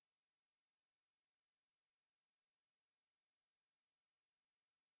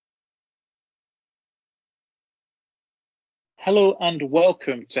Hello and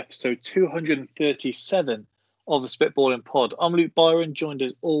welcome to episode 237 of the Spitballing Pod. I'm Luke Byron, joined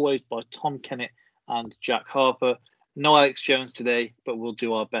as always by Tom Kennett and Jack Harper. No Alex Jones today, but we'll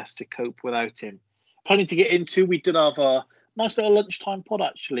do our best to cope without him. Plenty to get into. We did have our nice little lunchtime pod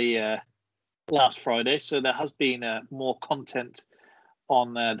actually last Friday, so there has been more content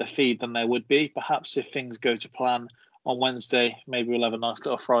on the feed than there would be. Perhaps if things go to plan on Wednesday, maybe we'll have a nice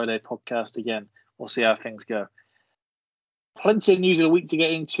little Friday podcast again. We'll see how things go. Plenty of news of the week to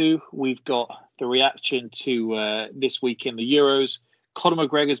get into. We've got the reaction to this week in the Euros. Conor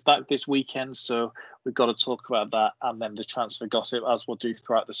McGregor's back this weekend, so we've got to talk about that, and then the transfer gossip, as we'll do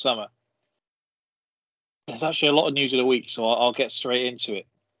throughout the summer. There's actually a lot of news of the week, so I'll get straight into it.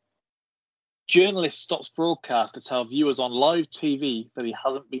 Journalist stops broadcast to tell viewers on live TV that he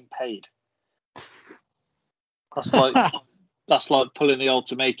hasn't been paid. That's like pulling the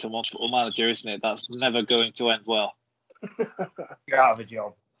ultimatum on Football Manager, isn't it? That's never going to end well. You're out of a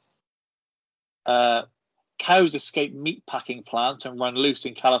job. Cows escape meatpacking plant and run loose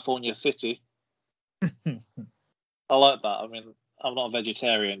in California City. I like that. I mean, I'm not a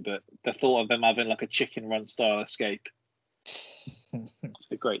vegetarian, but the thought of them having like a chicken run style escape. It's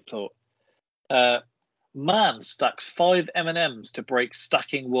a great thought. Man stacks 5 M&Ms to break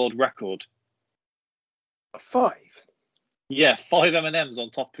stacking world record. 5? Yeah, 5 M&Ms on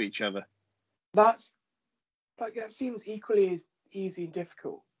top of each other. That seems equally as easy and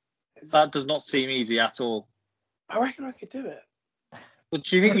difficult. That does not seem easy at all. I reckon I could do it. But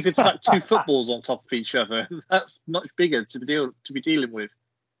do you think you could stack 2 footballs on top of each other? That's much bigger to be dealing with.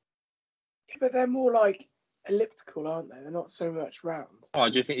 Yeah, but they're more like elliptical, aren't they? They're not so much round. Oh,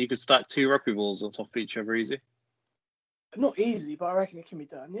 do you think you could stack 2 rugby balls on top of each other easy? Not easy, but I reckon it can be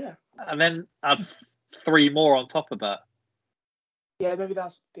done, yeah. And then add 3 more on top of that. Yeah, maybe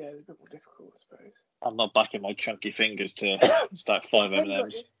it's a bit more difficult, I suppose. I'm not backing my chunky fingers to stack 5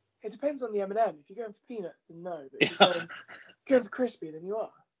 M&Ms. It depends on the M&M. If you're going for peanuts, then no. But if you're going for crispy, then you are.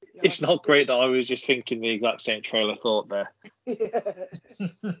 Yeah, it's not great that I was just thinking the exact same trail of thought there.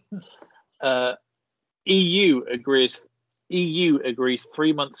 Yeah. EU agrees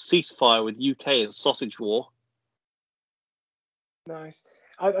 3-month ceasefire with UK in sausage war. Nice.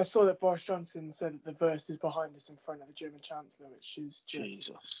 I saw that Boris Johnson said that the verse is behind us in front of the German Chancellor, which is just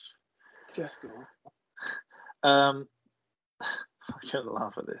awful. I can't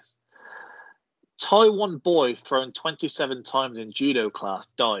laugh at this. Taiwan boy thrown 27 times in judo class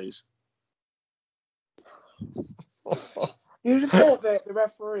dies. You would have thought that the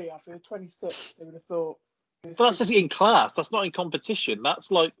referee, after the 26th, they would have thought... But that's just in class. That's not in competition. That's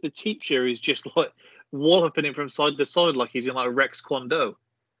like the teacher is just like walloping him from side to side like he's in like Rex Kwon Do.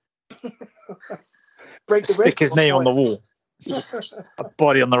 Stick his name on the wall. A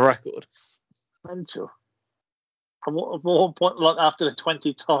body on the record. Mental. At what point, like after the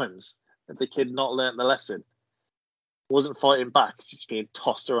 20 times, had the kid not learnt the lesson? Wasn't fighting back, just being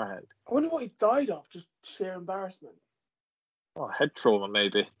tossed around. I wonder what he died of, just sheer embarrassment. Oh, head trauma,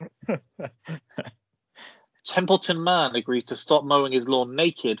 maybe. Templeton man agrees to stop mowing his lawn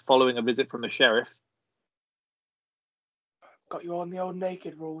naked following a visit from the sheriff. Got you on the old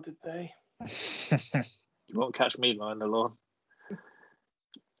naked rule, did they? You won't catch me mowing the lawn.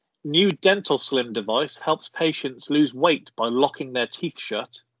 New dental slim device helps patients lose weight by locking their teeth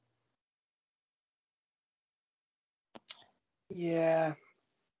shut. Yeah,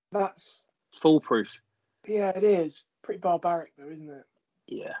 that's... Foolproof. Yeah, it is. Pretty barbaric, though, isn't it?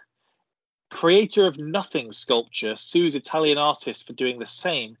 Yeah. Creator of Nothing sculpture sues Italian artist for doing the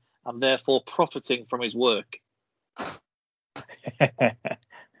same and therefore profiting from his work.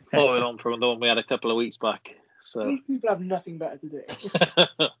 Following on from the one we had a couple of weeks back. So these people have nothing better to do.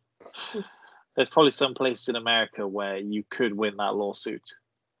 There's probably some places in America where you could win that lawsuit.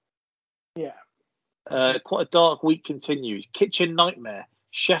 Yeah. Quite a dark week continues. Kitchen nightmare.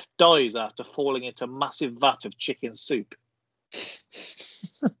 Chef dies after falling into massive vat of chicken soup. It's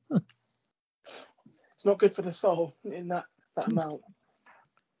not good for the soul in that amount.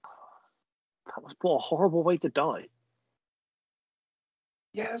 What a horrible way to die.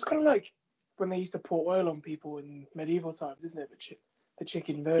 Yeah, it's kind of like when they used to pour oil on people in medieval times, isn't it? The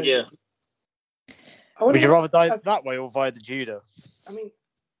chicken version. Yeah. Would you rather die that way or via the judo? I mean,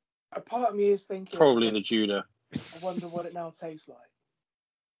 a part of me is thinking... Probably the judo. I wonder what it now tastes like.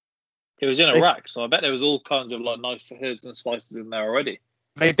 It was in Iraq, so I bet there was all kinds of like nice herbs and spices in there already.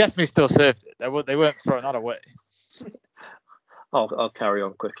 They definitely still served it. They weren't throwing that away. I'll carry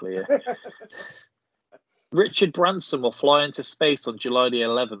on quickly, yeah. Richard Branson will fly into space on July the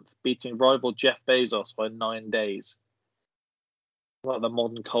 11th, beating rival Jeff Bezos by 9 days. Like the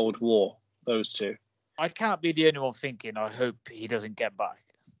modern Cold War, those two. I can't be the only one thinking, I hope he doesn't get back.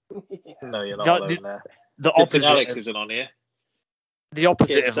 Yeah. No, you're not alone there. The Good thing opposite. Alex isn't on here. The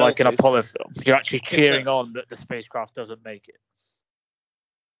opposite of like an selfies. Apollo film. You're actually cheering on that the spacecraft doesn't make it.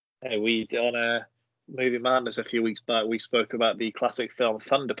 Hey, on Movie Madness a few weeks back, we spoke about the classic film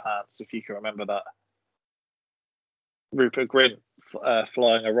Thunderpants, if you can remember that. Rupert Grint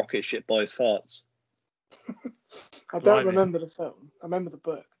flying a rocket ship by his farts. I don't remember the film. I remember the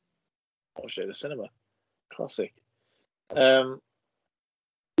book. Watched it at the cinema. Classic.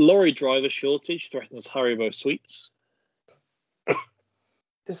 Lorry driver shortage threatens Haribo sweets.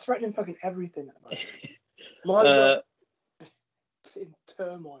 They're threatening fucking everything at the moment. My work is in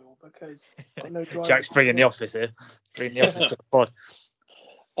turmoil because I've got no drivers. Jack's bringing the office here. Bringing the office to the pod.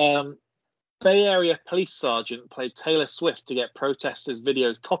 Bay Area police sergeant played Taylor Swift to get protesters'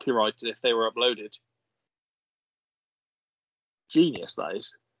 videos copyrighted if they were uploaded. Genius, that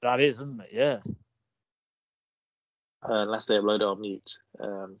is. That is, isn't it? Yeah. Unless they upload it on mute.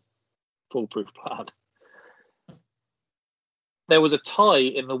 Foolproof plan. There was a tie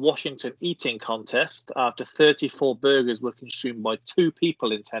in the Washington eating contest after 34 burgers were consumed by 2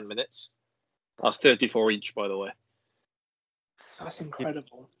 people in 10 minutes. That's 34 each, by the way. That's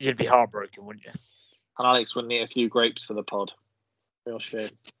incredible. You'd be heartbroken, wouldn't you? And Alex wouldn't eat a few grapes for the pod. Real shame.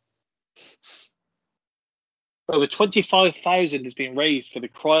 Over 25,000 has been raised for the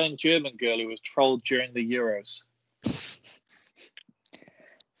crying German girl who was trolled during the Euros.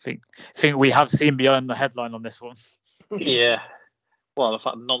 I think we have seen beyond the headline on this one. Yeah. Well, the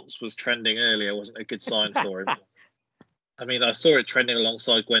fact Nonce was trending earlier wasn't a good sign for him. I mean, I saw it trending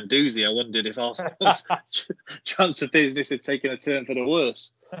alongside Guendouzi. I wondered if Arsenal's transfer business had taken a turn for the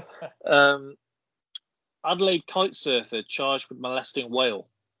worse. Adelaide kitesurfer charged with molesting whale.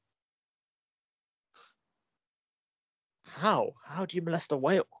 How? How do you molest a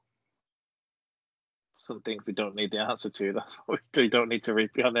whale? Something we don't need the answer to. That's what we don't need to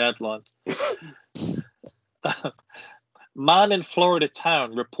read beyond the headlines. Man in Florida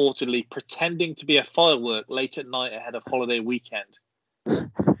town reportedly pretending to be a firework late at night ahead of holiday weekend.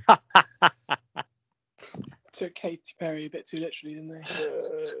 Took Katy Perry a bit too literally, didn't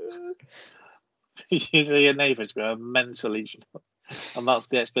they? Usually your neighbours go mentally, and that's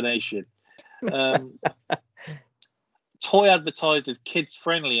the explanation. Toy advertised as kids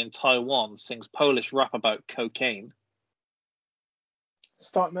friendly in Taiwan sings Polish rap about cocaine.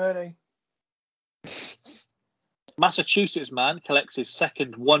 Start Murray. Massachusetts man collects his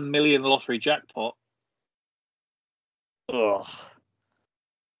second 1 million lottery jackpot. Ugh.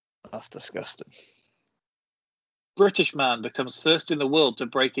 That's disgusting. British man becomes first in the world to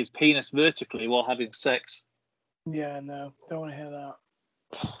break his penis vertically while having sex. Yeah, no, don't want to hear that.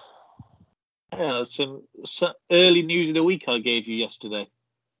 Yeah, some early news of the week I gave you yesterday.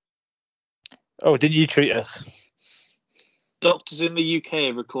 Oh, didn't you treat us? Doctors in the UK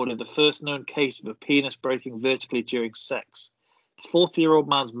have recorded the first known case of a penis breaking vertically during sex. The 40-year-old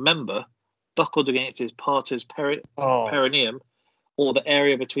man's member buckled against his partner's perineum, or the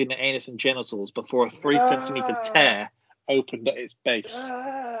area between the anus and genitals, before a 3-centimetre tear opened at its base.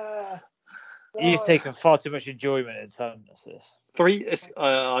 You've taken far too much enjoyment in telling us this.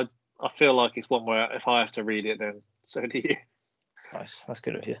 I feel like it's one where if I have to read it, then so do you. Nice, that's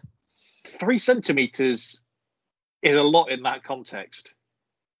good of you. 3 centimetres is a lot in that context.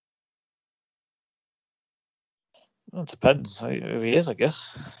 Well, it depends who he is, I guess.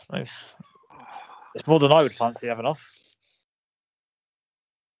 It's more than I would fancy having off.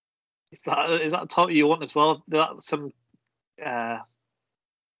 Is that a title you want as well? That's some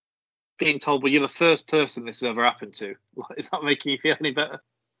being told, well, you're the first person this has ever happened to. Is that making you feel any better?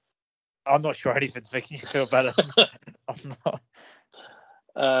 I'm not sure anything's making you feel better. I'm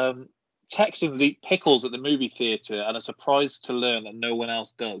not. Texans eat pickles at the movie theatre and are surprised to learn that no one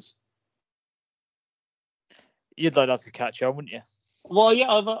else does. You'd like that to catch on, wouldn't you? Well,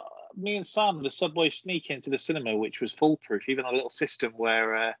 yeah, me and Sam, the subway sneak into the cinema, which was foolproof. Even a little system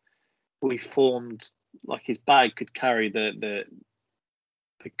where we formed, like his bag could carry the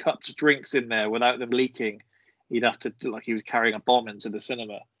cupped drinks in there without them leaking. He'd have to, like he was carrying a bomb into the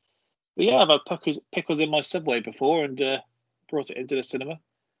cinema. But yeah, I've had pickles in my subway before and brought it into the cinema.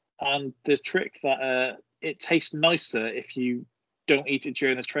 And the trick that it tastes nicer if you don't eat it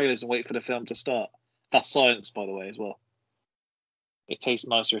during the trailers and wait for the film to start. That's science, by the way, as well. It tastes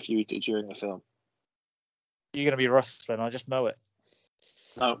nicer if you eat it during the film. You're going to be rustling, I just know it.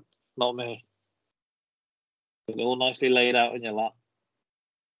 No, not me. It's all nicely laid out in your lap.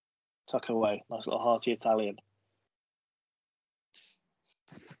 Tuck away. Nice little hearty Italian.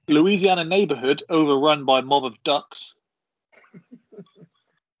 Louisiana neighborhood overrun by mob of ducks.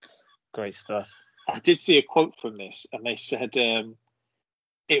 Great stuff. I did see a quote from this, and they said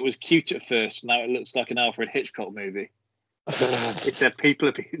it was cute at first. Now it looks like an Alfred Hitchcock movie. It said people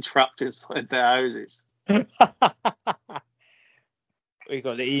are being trapped inside their houses. We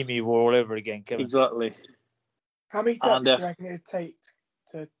got the emu war all over again, Kevin. Exactly. How many ducks do you reckon it'd take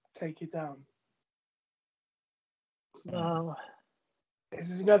to take it down? This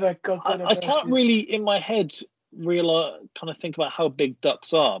is another Godzilla. I can't really, in my head, kind of think about how big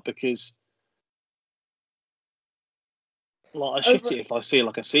ducks are, because like I shit it if I see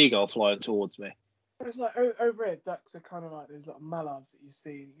like a seagull flying towards me. It's like over here, ducks are kind of like those little mallards that you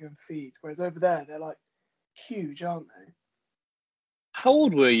see you can feed, whereas over there they're like huge, aren't they? How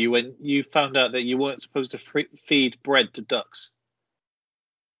old were you when you found out that you weren't supposed to feed bread to ducks?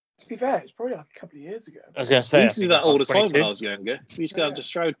 To be fair, it's probably like a couple of years ago. I was going to say, we used to do that all the time 22. when I was younger. We used to go down to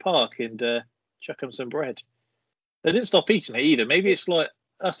Stroud Park and chuck them some bread. They didn't stop eating it either. Maybe it's like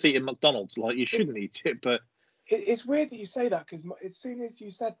us eating McDonald's. Like, you shouldn't eat it, but it's weird that you say that, because as soon as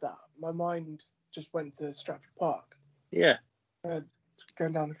you said that, my mind just went to Stratford Park. Yeah,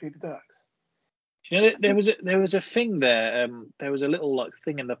 going down to feed the ducks. You know, there was a thing there. There was a little like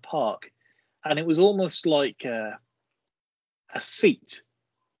thing in the park, and it was almost like a seat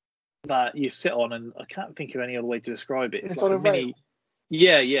that you sit on, and I can't think of any other way to describe it. It's like on a mini rail.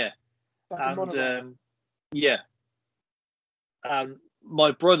 Yeah. Like And yeah. And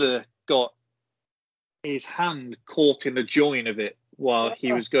my brother got his hand caught in the join of it while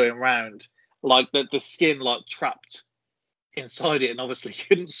he was going round, like the skin like trapped inside it, and obviously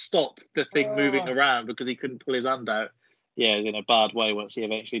couldn't stop the thing moving around because he couldn't pull his hand out. Yeah, it was in a bad way once he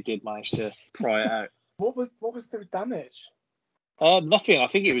eventually did manage to pry it out. What was the damage? Nothing. I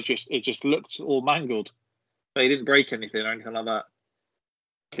think it just looked all mangled, but he didn't break anything or anything like that.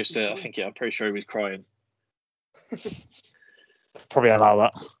 Just I'm pretty sure he was crying. Probably allow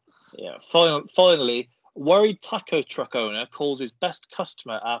that. Yeah. Finally, worried taco truck owner calls his best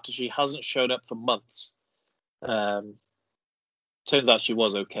customer after she hasn't showed up for months. Turns out she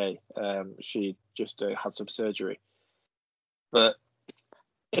was okay. She just had some surgery. But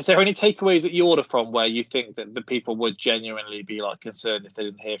is there any takeaways that you order from where you think that the people would genuinely be like concerned if they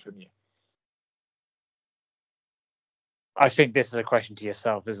didn't hear from you? I think this is a question to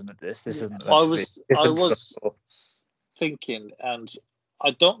yourself, isn't it? This isn't. I was thinking, and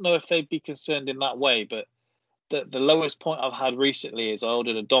I don't know if they'd be concerned in that way, but the lowest point I've had recently is I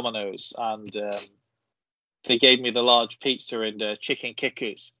ordered a Domino's, and they gave me the large pizza and chicken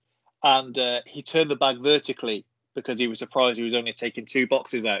kickers, and he turned the bag vertically because he was surprised he was only taking 2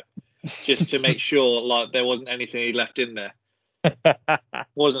 boxes out, just to make sure like there wasn't anything he left in there.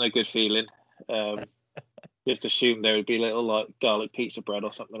 Wasn't a good feeling. Just assumed there would be a little like garlic pizza bread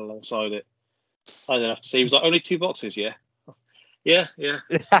or something alongside it. I didn't have to say. He was like, only 2 boxes, yeah? Yeah.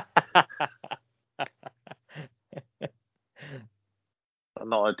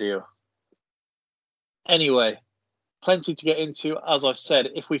 Not ideal. Anyway, plenty to get into, as I've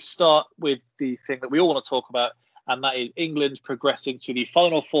said. If we start with the thing that we all want to talk about, and that is England progressing to the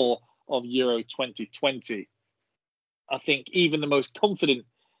Final Four of Euro 2020. I think even the most confident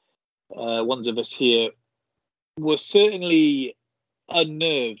ones of us here were certainly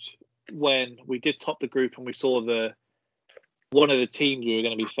unnerved when we did top the group and we saw one of the teams we were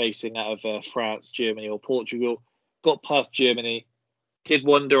going to be facing out of France, Germany or Portugal got past Germany. Did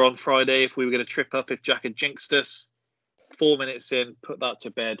wonder on Friday if we were going to trip up if Jack had jinxed us. 4 minutes in, put that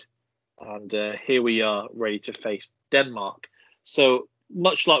to bed, and here we are ready to face Denmark. So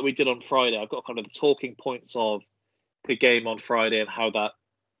much like we did on Friday, I've got kind of the talking points of the game on Friday and how that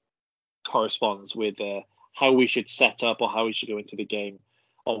corresponds with how we should set up or how we should go into the game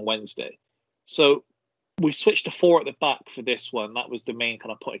on Wednesday. So we switched to 4 at the back for this one. That was the main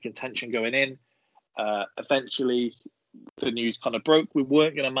kind of point of contention going in. Eventually, the news kind of broke. We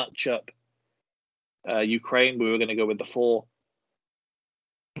weren't going to match up Ukraine. We were going to go with the 4.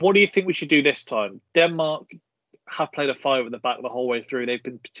 What do you think we should do this time? Denmark have played a 5 at the back the whole way through. They've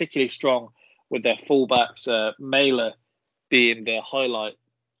been particularly strong with their fullbacks, Mæhle being their highlight.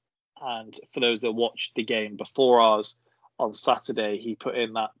 And for those that watched the game before ours on Saturday, he put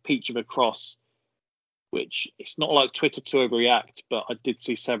in that peach of a cross, which it's not like Twitter to overreact, but I did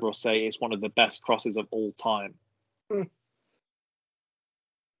see several say it's one of the best crosses of all time.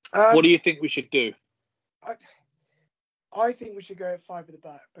 What do you think we should do? I think we should go at 5 at the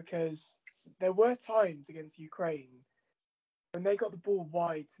back, because there were times against Ukraine when they got the ball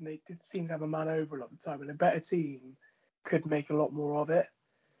wide and they did seem to have a man over a lot of the time, and a better team could make a lot more of it.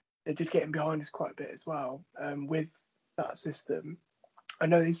 They did get in behind us quite a bit as well with that system. I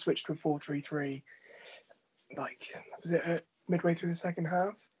know they switched to a 4-3-3, like, was it midway through the second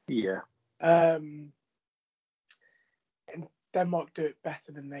half? Yeah. And Denmark do it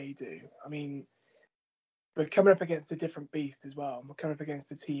better than they do. I mean, we're coming up against a different beast as well. We're coming up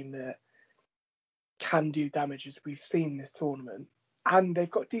against a team that can do damage, as we've seen this tournament. And they've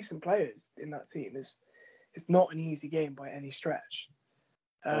got decent players in that team. It's not an easy game by any stretch.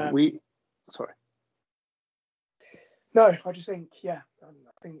 Sorry. No, I just think,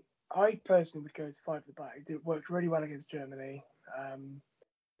 I personally would go to 5 at the back. It worked really well against Germany.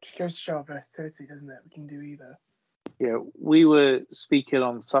 Just goes to show our versatility, doesn't it? We can do either. Yeah, we were speaking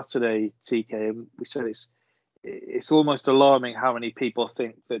on Saturday, TK, and we said it's almost alarming how many people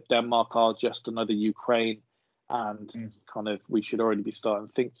think that Denmark are just another Ukraine, and kind of we should already be starting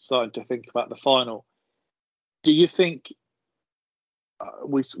to think about the final. Do you think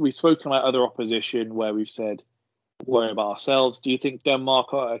we've spoken about other opposition where we've said worry about ourselves? Do you think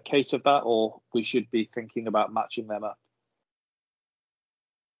Denmark are a case of that, or we should be thinking about matching them up?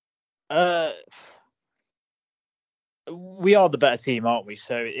 We are the better team, aren't we?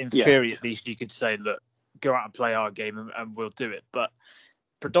 So in theory, at least you could say, look, go out and play our game and we'll do it. But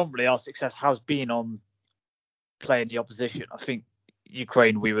predominantly our success has been on playing the opposition. I think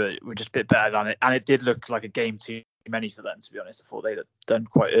Ukraine, we were just a bit better than it. And it did look like a game too many for them, to be honest. I thought they'd done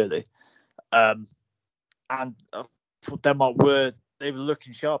quite early. And I thought Denmark they were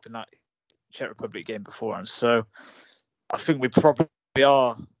looking sharp in that Czech Republic game beforehand. So I think we probably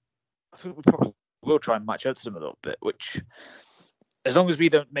will try and match up to them a little bit, which, as long as we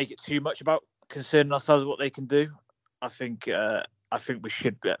don't make it too much about concerning ourselves with what they can do, I think we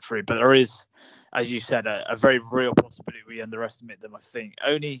should get through. But there is, as you said, a very real possibility we underestimate them. I think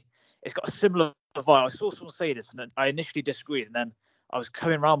it's got a similar vibe. I saw someone say this, and I initially disagreed, and then I was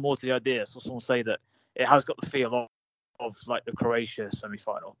coming around more to the idea. I saw someone say that it has got the feel of like the Croatia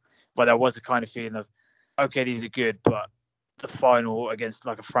semi-final, where there was a kind of feeling of, okay, these are good, but the final against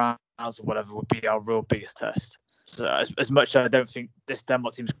like a France or whatever would be our real biggest test. So as much as I don't think this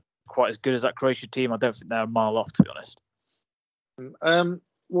Denmark team's quite as good as that Croatia team, I don't think they're a mile off, to be honest.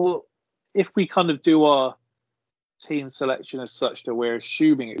 Well, if we kind of do our team selection as such that we're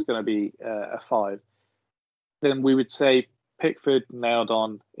assuming it's going to be a 5, then we would say Pickford nailed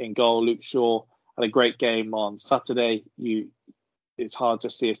on in goal. Luke Shaw had a great game on Saturday. It's hard to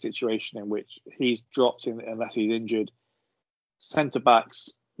see a situation in which he's dropped in unless he's injured. Centre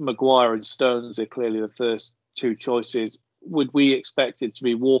backs, Maguire and Stones are clearly the first 2 choices. Would we expect it to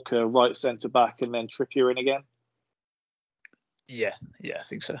be Walker, right centre back, and then Trippier in again? Yeah, I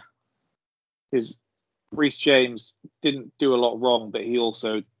think so. Because Reece James didn't do a lot wrong, but he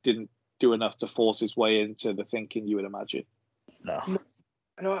also didn't do enough to force his way into the thinking, you would imagine. No.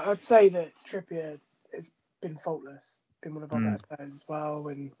 And I'd say that Trippier has been faultless, been one of our better players as well.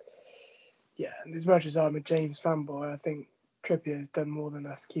 And as much as I'm a James fanboy, I think Trippier has done more than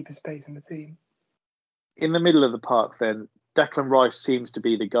enough to keep his pace in the team. In the middle of the park, then, Declan Rice seems to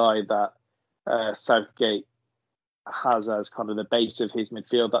be the guy that Southgate has as kind of the base of his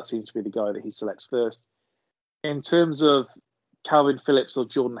midfield. That seems to be the guy that he selects first. In terms of Calvin Phillips or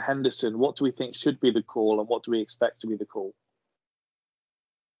Jordan Henderson, what do we think should be the call, and what do we expect to be the call?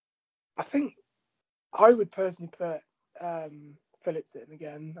 I think I would personally put Phillips in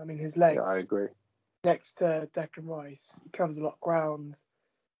again. I mean, his legs. Yeah, I agree. Next to Declan Rice, he covers a lot of ground,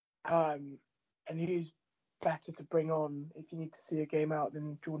 and he's better to bring on if you need to see a game out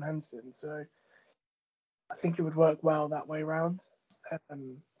than Jordan Henderson. So I think it would work well that way around. I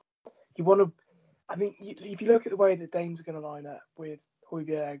think if you look at the way that Danes are going to line up with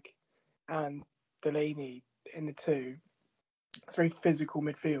Højbjerg and Delaney in the 2, it's a very physical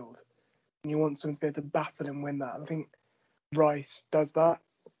midfield, and you want someone to be able to battle and win that. And I think Rice does that.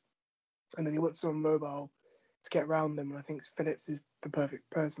 And then you want someone mobile to get around them. And I think Phillips is the perfect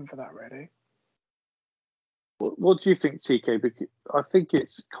person for that, really. What do you think, TK? Because I think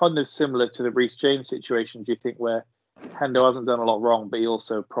it's kind of similar to the Reece James situation, do you think, where Hendo hasn't done a lot wrong, but he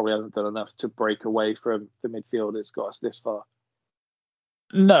also probably hasn't done enough to break away from the midfield that's got us this far?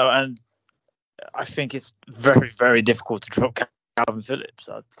 No, and I think it's very, very difficult to drop Calvin Phillips.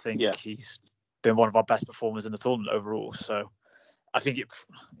 I think he's been one of our best performers in the tournament overall. So I think it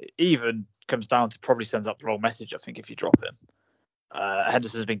even comes down to probably sends up the wrong message, I think, if you drop him.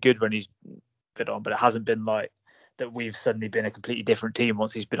 Henderson's been good when he's been on, but it hasn't been like that we've suddenly been a completely different team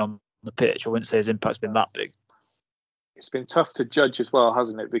once he's been on the pitch. I wouldn't say his impact's been that big. It's been tough to judge as well,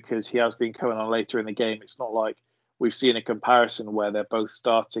 hasn't it? Because he has been coming on later in the game. It's not like we've seen a comparison where they're both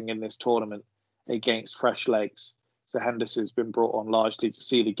starting in this tournament against fresh legs. So Henderson's been brought on largely to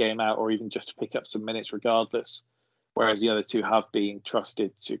see the game out or even just to pick up some minutes regardless, whereas the other two have been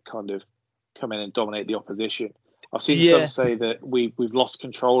trusted to kind of come in and dominate the opposition. I've seen some say that we've lost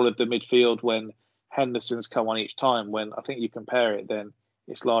control of the midfield when Henderson's come on each time. When I think you compare it, then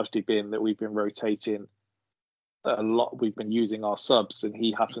it's largely been that we've been rotating a lot. We've been using our subs, and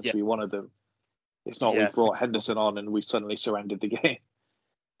he happens to be one of them. It's not we brought Henderson on and we suddenly surrendered the game.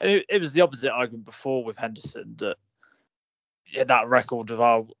 It was the opposite argument before with Henderson, that that record of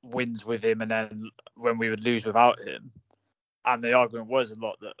our wins with him and then when we would lose without him. And the argument was a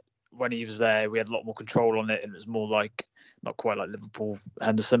lot that when he was there, we had a lot more control on it, and it was more like, not quite like Liverpool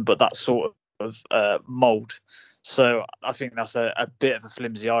Henderson, but that sort of mould. So I think that's a bit of a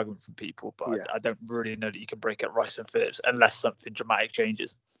flimsy argument for people, but I don't really know that you can break up Rice and Phillips unless something dramatic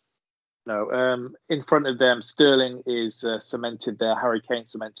changes. No, in front of them, Sterling is cemented there. Harry Kane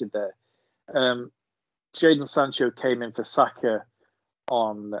cemented there. Jadon Sancho came in for Saka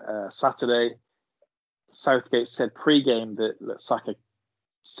on Saturday. Southgate said pre-game that Saka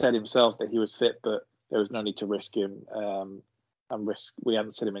said himself that he was fit, but there was no need to risk him we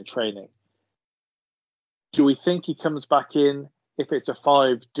hadn't seen him in training. Do we think he comes back in? If it's a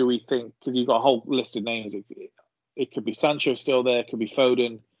 5, do we think, because you've got a whole list of names, it could be Sancho still there, it could be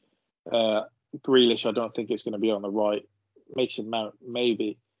Foden, Grealish, I don't think it's going to be on the right, Mason Mount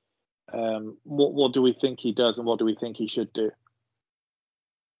maybe. What do we think he does, and what do we think he should do?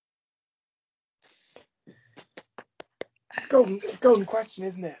 Golden question,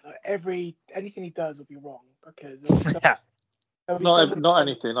 isn't it? Like anything he does will be wrong, because not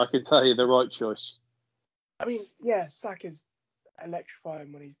anything. I can tell you the right choice. I mean, Saka's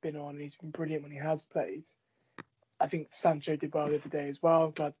electrifying when he's been on, and he's been brilliant when he has played. I think Sancho did well the other day as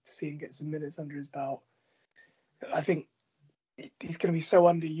well. Glad to see him get some minutes under his belt. I think he's going to be so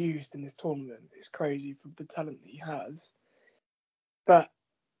underused in this tournament. It's crazy for the talent that he has. But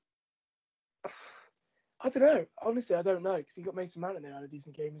I don't know. Honestly, I don't know, because he got Mason Mount in there, had a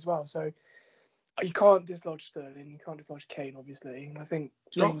decent game as well. So you can't dislodge Sterling. You can't dislodge Kane, obviously. And I think...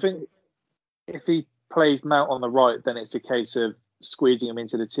 Do you not think if he plays Mount on the right, then it's a case of squeezing him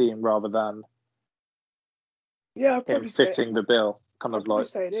into the team rather than him fitting the bill? Kind of like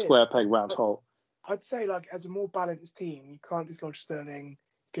square peg, round hole. I'd say, like, as a more balanced team, you can't dislodge Sterling,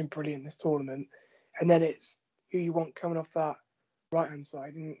 doing brilliant this tournament. And then it's who you want coming off that right-hand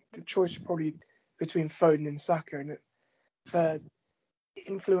side. And the choice is probably between Foden and Saka. And for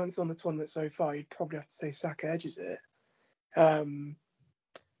influence on the tournament so far, you'd probably have to say Saka edges it. The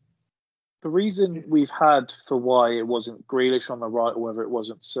reason we've had for why it wasn't Grealish on the right, or whether it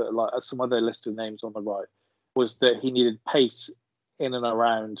wasn't like some other list of names on the right, was that he needed pace in and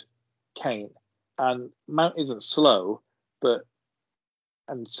around Kane. And Mount isn't slow, but,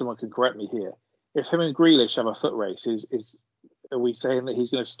 and someone can correct me here, if him and Grealish have a foot race, are we saying that he's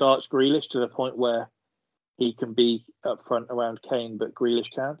going to starch Grealish to the point where he can be up front around Kane, but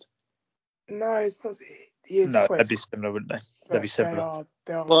Grealish can't? No, it's not. He is no, quick. That'd be similar, wouldn't they? That'd be similar.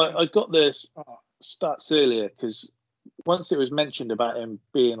 They are well, I got this stats earlier, because once it was mentioned about him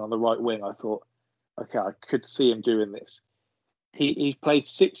being on the right wing, I thought, okay, I could see him doing this. He's played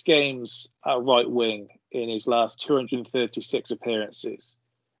 6 games at right wing in his last 236 appearances.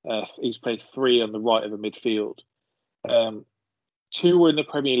 He's played 3 on the right of the midfield. 2 were in the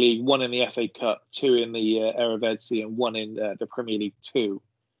Premier League, 1 in the FA Cup, 2 in the Eredivisie, and 1 in the Premier League 2.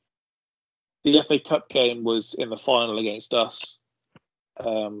 The FA Cup game was in the final against us.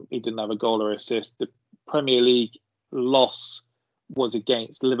 He didn't have a goal or assist. The Premier League loss was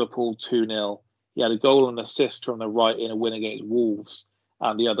against Liverpool 2-0. He had a goal and assist from the right in a win against Wolves,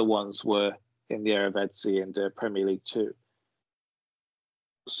 and the other ones were in the Eredivisie and Premier League 2.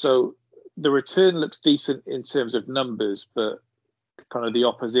 So the return looks decent in terms of numbers, but kind of the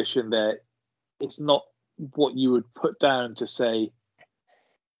opposition there, it's not what you would put down to say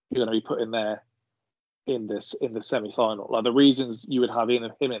you're going to be put in there in the semi-final. Like the reasons you would have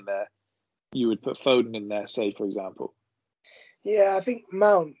him in there, you would put Foden in there, say, for example. Yeah, I think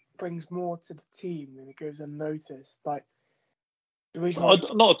Mount brings more to the team than it goes unnoticed. Like the reason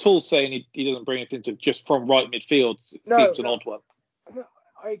not at all saying he doesn't bring anything to just from right midfield. Seems an odd one. No,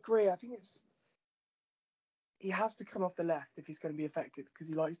 I agree. I think he has to come off the left if he's going to be effective, because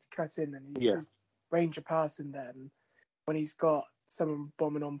he likes to cut in, and his range of passing then when he's got someone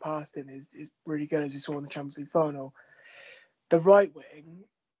bombing on past him is really good, as you saw in the Champions League final. The right wing,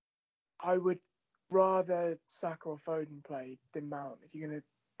 I would rather Saka or Foden play than Mount if you're going to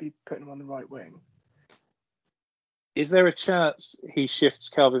be putting him on the right wing. Is there a chance he shifts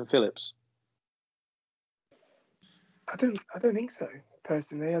Calvin Phillips? I don't think so,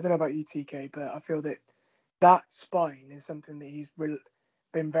 personally. I don't know about you, TK, but I feel that spine is something that he's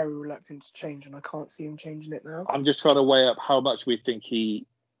been very reluctant to change, and I can't see him changing it now. I'm just trying to weigh up how much we think he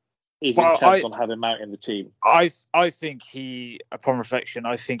his intent on having Mount in the team? I think upon reflection,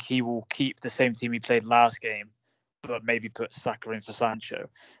 I think he will keep the same team he played last game, but maybe put Saka in for Sancho.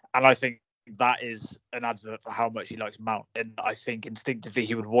 And I think that is an advert for how much he likes Mount. And I think instinctively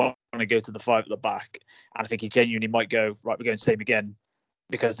he would want to go to the 5 at the back. And I think he genuinely might go, right, we're going same again,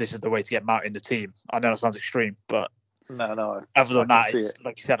 because this is the way to get Mount in the team. I know that sounds extreme, but no. Other than that, it's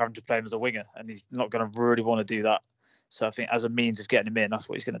like you said, having to play him as a winger, and he's not going to really want to do that. So I think as a means of getting him in, that's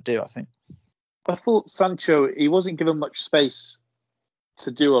what he's going to do, I think. I thought Sancho, he wasn't given much space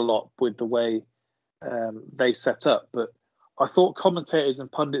to do a lot with the way they set up, but I thought commentators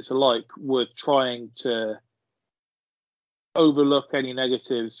and pundits alike were trying to overlook any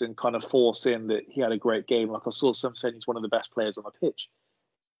negatives and kind of force in that he had a great game. Like I saw some saying he's one of the best players on the pitch.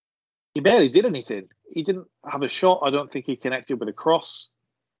 He barely did anything. He didn't have a shot. I don't think he connected with a cross.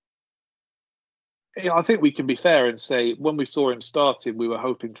 I think we can be fair and say when we saw him starting, we were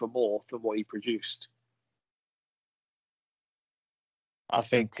hoping for more than what he produced. I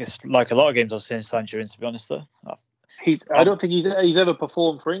think it's like a lot of games I've seen Sancho in, to be honest, though. I don't think he's ever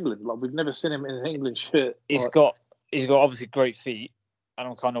performed for England. Like we've never seen him in an England shirt. He's got obviously great feet, and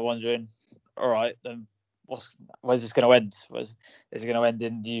I'm kind of wondering, all right, then where's this going to end? Is it going to end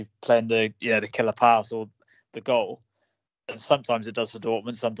in you playing the killer pass or the goal? And sometimes it does for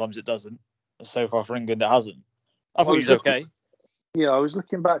Dortmund, sometimes it doesn't. And so far for England, it hasn't. I thought he was okay. Yeah, I was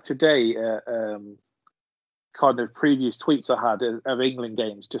looking back today at kind of previous tweets I had of England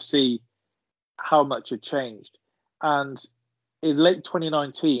games to see how much had changed. And in late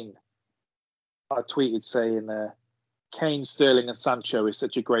 2019, I tweeted saying Kane, Sterling and Sancho is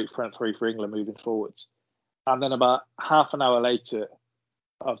such a great front three for England moving forwards. And then about half an hour later,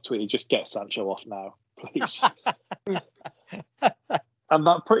 I've tweeted, just get Sancho off now, please. And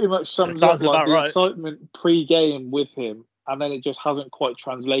that pretty much sums up like the excitement pre-game with him. And then it just hasn't quite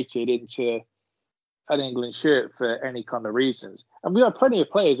translated into an England shirt for any kind of reasons. And we had plenty of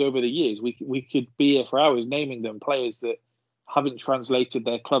players over the years. We could be here for hours naming them, players that haven't translated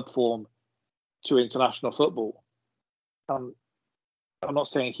their club form to international football. I'm not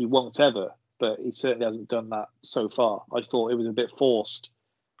saying he won't ever, but he certainly hasn't done that so far. I thought it was a bit forced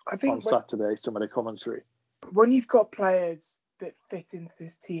on Saturday, some of the commentary. When you've got players that fit into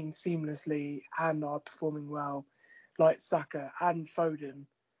this team seamlessly and are performing well, like Saka and Foden,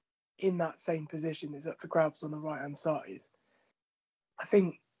 in that same position is up for grabs on the right-hand side, I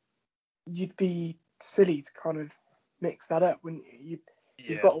think you'd be silly to kind of mix that up. When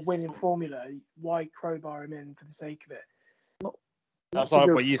you've got a winning formula, why crowbar him in for the sake of it? That's like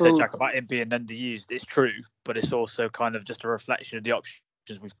what you said, Jack, about him being underused. It's true, but it's also kind of just a reflection of the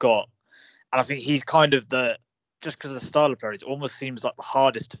options we've got. And I think he's kind of just because of the style of player, it almost seems like the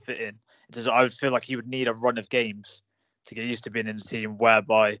hardest to fit in. I would feel like he would need a run of games to get used to being in the team,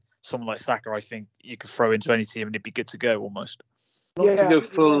 whereby someone like Saka, I think you could throw into any team and it'd be good to go almost. Not to go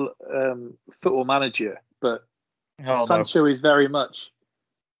full football manager, but Sancho is very much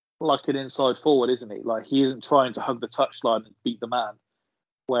like an inside forward, isn't he? Like he isn't trying to hug the touchline and beat the man.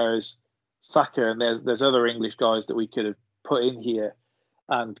 Whereas Saka, and there's other English guys that we could have put in here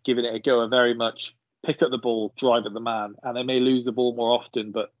and given it a go, are very much pick up the ball, drive at the man, and they may lose the ball more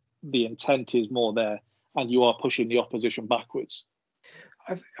often, but the intent is more there, and you are pushing the opposition backwards.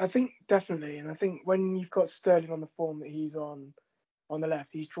 I think definitely, and I think when you've got Sterling on the form that he's on the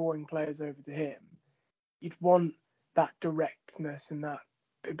left, he's drawing players over to him. You'd want that directness and that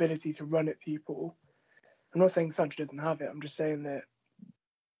ability to run at people. I'm not saying Sancho doesn't have it. I'm just saying that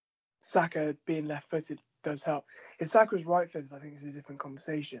Saka being left-footed does help. If Saka was right-footed, I think it's a different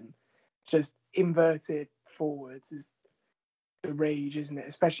conversation. Just inverted forwards is the rage, isn't it?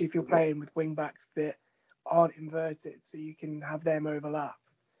 Especially if you're playing with wing-backs that aren't inverted, so you can have them overlap.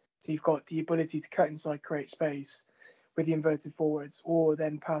 So you've got the ability to cut inside, create space with the inverted forwards, or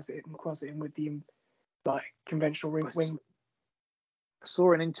then pass it and cross it in with the conventional wing. I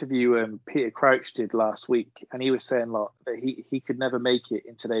saw an interview Peter Crouch did last week, and he was saying that he could never make it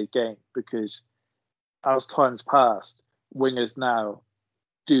in today's game because as times passed, wingers now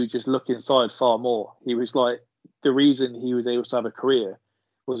do just look inside far more. He was like, the reason he was able to have a career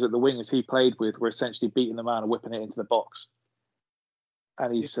was that the wingers he played with were essentially beating the man and whipping it into the box.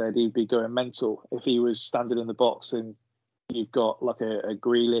 And he said he'd be going mental if he was standing in the box and you've got like a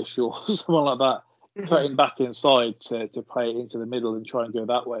Grealish or someone like that cutting back inside to play it into the middle and try and go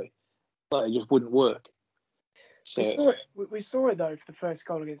that way. But it just wouldn't work. So, we saw it though for the first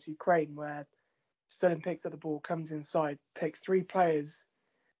goal against Ukraine, where Sterling picks up the ball, comes inside, takes 3 players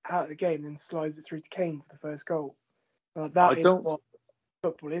out of the game, then slides it through to Kane for the first goal. That is what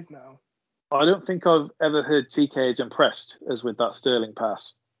football is now. I don't think I've ever heard TK as impressed as with that Sterling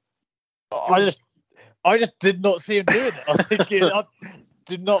pass. I just did not see him doing it. I was thinking, I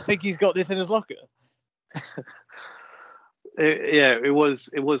did not think he's got this in his locker. It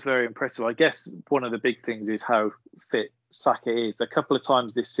was very impressive. I guess one of the big things is how fit Saka is. A couple of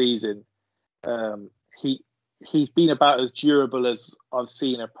times this season, he's been about as durable as I've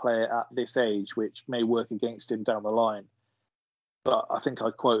seen a player at this age, which may work against him down the line. But I think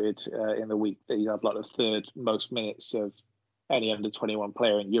I quoted in the week that he had like the third most minutes of any under 21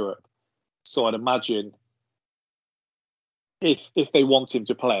 player in Europe. So I'd imagine if they want him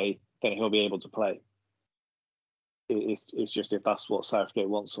to play, then he'll be able to play. It's just if that's what Southgate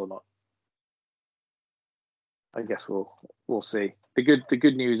wants or not. I guess we'll see. The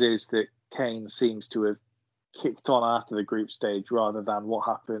good news is that Kane seems to have kicked on after the group stage rather than what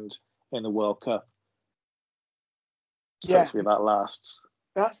happened in the World Cup. So hopefully that lasts.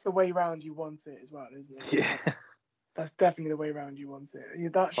 That's the way round you want it as well, isn't it? Yeah. That's definitely the way round you want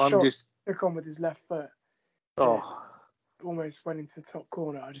it. That shot took on with his left foot. Almost went into the top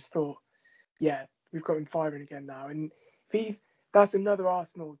corner. I just thought, yeah, we've got him firing again now. And that's another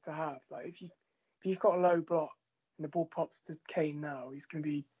Arsenal to have. Like if you've got a low block and the ball pops to Kane now, he's going to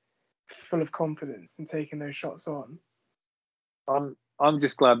be full of confidence and taking those shots on. I'm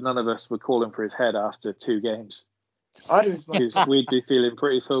just glad none of us were calling for his head after 2 games. I do, because we'd be feeling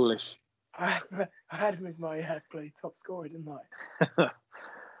pretty foolish. I had him as my bloody top scorer, didn't I?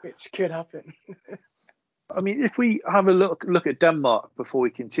 Which could happen. I mean, if we have a look at Denmark before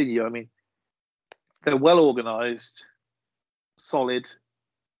we continue, I mean, they're well organised, solid,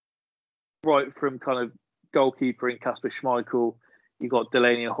 right from kind of goalkeeper in Kasper Schmeichel. You've got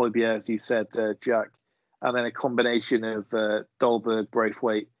Delaney and Højbjerg, as you said, Jack, and then a combination of Dolberg,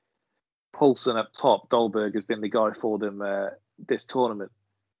 Braithwaite, Poulsen up top. Dolberg has been the guy for them this tournament.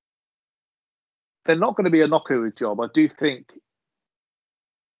 They're not going to be a knockover job. I do think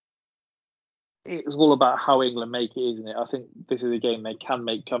it's all about how England make it, isn't it? I think this is a game they can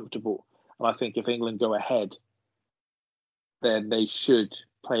make comfortable. And I think if England go ahead, then they should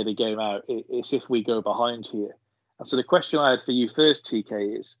play the game out. It's if we go behind here. And so the question I had for you first,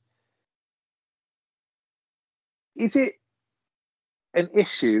 TK, is it an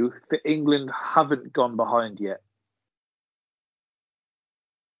issue that England haven't gone behind yet?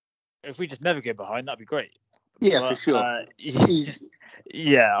 If we just never go behind, that'd be great. Yeah, for sure.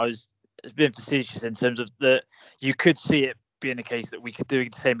 Yeah, I was being facetious in terms of that. You could see it being the case that we could do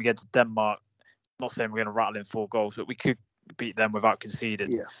the same against Denmark. Not saying we're going to rattle in 4 goals, but we could beat them without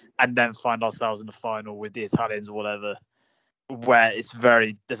conceding, and then find ourselves in the final with the Italians or whatever, where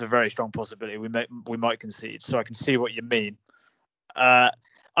there's a very strong possibility we might concede. So I can see what you mean. I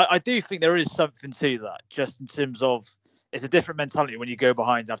do think there is something to that, just in terms of it's a different mentality when you go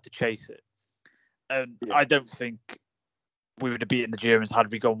behind and have to chase it. And I don't think we would have beaten the Germans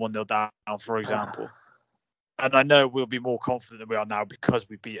had we gone 1-0 down, for example. And I know we'll be more confident than we are now because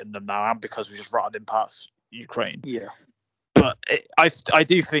we've beaten them now and because we just rattled in past Ukraine. Yeah. But I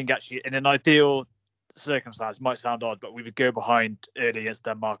do think actually in an ideal circumstance, it might sound odd, but we would go behind early against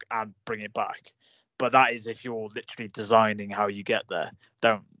Denmark and bring it back. But that is if you're literally designing how you get there.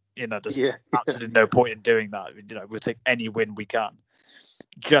 There's absolutely no point in doing that. We'll take any win we can,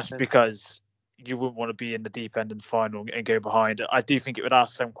 just because you wouldn't want to be in the deep end in the final and go behind. I do think it would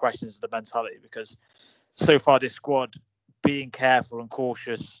ask some questions of the mentality, because so far this squad being careful and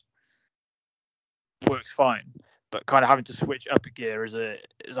cautious works fine, but kind of having to switch up a gear is a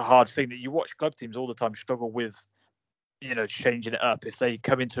hard thing that you watch club teams all the time struggle with. Changing it up if they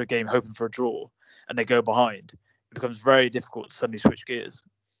come into a game hoping for a draw and they go behind, it becomes very difficult to suddenly switch gears.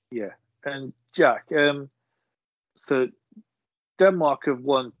 Yeah. And Jack, so Denmark have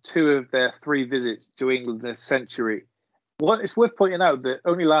won 2 of their 3 visits to England this century. It's worth pointing out that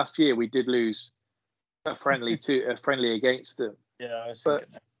only last year we did lose a friendly against them. Yeah, but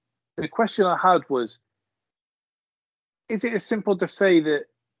the question I had was, is it as simple to say that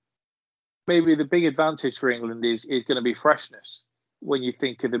maybe the big advantage for England is going to be freshness when you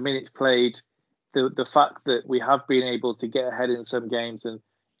think of the minutes played, the fact that we have been able to get ahead in some games and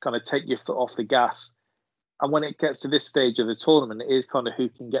kind of take your foot off the gas. And when it gets to this stage of the tournament, it is kind of who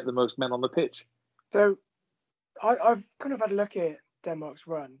can get the most men on the pitch. So I've kind of had a look at Denmark's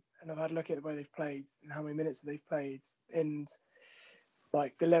run, and I've had a look at the way they've played and how many minutes they've played and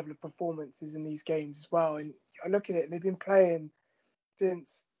like the level of performances in these games as well. And I look at it, they've been playing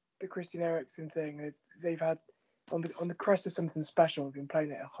since the Christian Eriksen thing. They've had on the crest of something special. They've been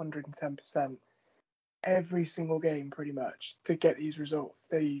playing at 110% every single game pretty much to get these results.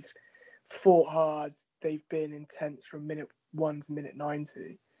 They've fought hard. They've been intense from minute 1 to minute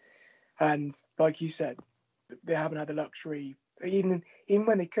 90. And like you said, they haven't had the luxury Even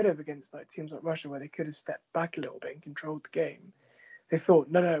when they could have against like teams like Russia, where they could have stepped back a little bit and controlled the game, they thought,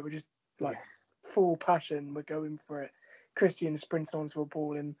 no, we're just like full passion, we're going for it. Christian sprinting onto a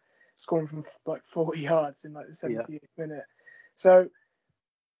ball and scoring from like 40 yards in like the 70th minute. So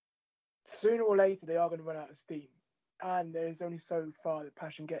sooner or later, they are going to run out of steam. And there's only so far that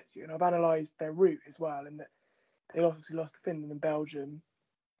passion gets you. And I've analysed their route as well, and that they obviously lost to Finland and Belgium.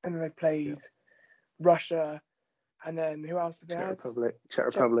 And then they've played Russia. And then who else have they had? Czech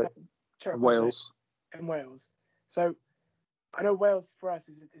Republic, Wales. And Wales. So I know Wales for us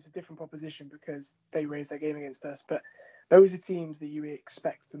is a different proposition because they raised their game against us. But those are teams that you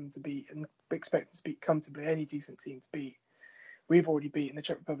expect them to beat, and expect them to beat comfortably, any decent team to beat. We've already beaten the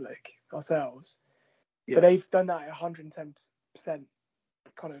Czech Republic ourselves. Yeah. But they've done that at 110%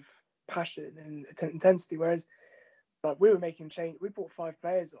 kind of passion and intensity. Whereas like we were making change. We brought 5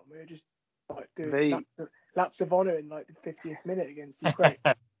 players on. We were just like doing laps of honour in like the 50th minute against Ukraine.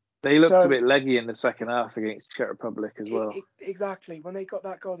 They looked a bit leggy in the second half against Czech Republic as well. Exactly. When they got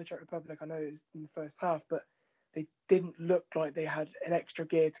that goal, the Czech Republic, I know it was in the first half, but they didn't look like they had an extra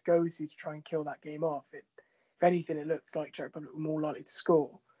gear to go to try and kill that game off. If anything, it looks like Czech Republic were more likely to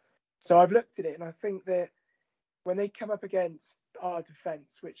score. So I've looked at it, and I think that when they come up against our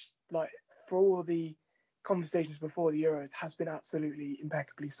defence, which, like, for all the conversations before the Euros, has been absolutely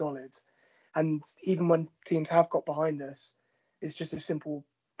impeccably solid, and even when teams have got behind us, it's just a simple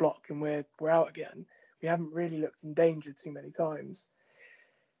block and we're out again. We haven't really looked in danger too many times.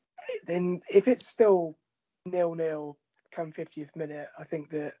 Then if it's still 0-0 come 50th minute, I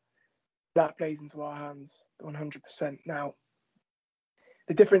think that plays into our hands 100%. Now,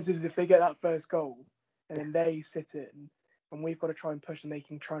 the difference is if they get that first goal and then they sit it and we've got to try and push and they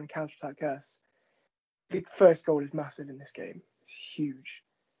can try and counter-attack us, the first goal is massive in this game. It's huge.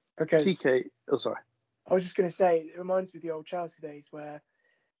 Because TK, I was just going to say, it reminds me of the old Chelsea days where,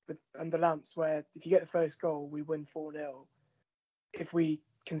 under Lamps, where if you get the first goal, we win 4-0. If we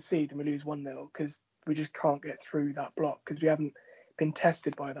concede, and we lose 1-0 because we just can't get through that block because we haven't been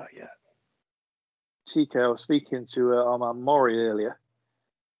tested by that yet. TK, I was speaking to our man Maury earlier,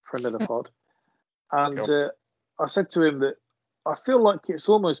 friend of the pod, and I said to him that I feel like it's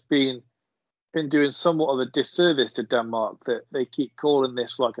almost been doing somewhat of a disservice to Denmark that they keep calling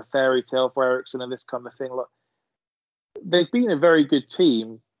this like a fairy tale for Eriksen and this kind of thing. Like, they've been a very good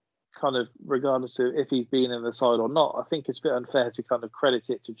team, kind of regardless of if he's been in the side or not. I think it's a bit unfair to kind of credit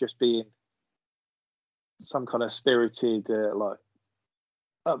it to just being some kind of spirited, like,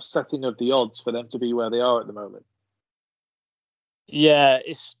 upsetting of the odds for them to be where they are at the moment. Yeah,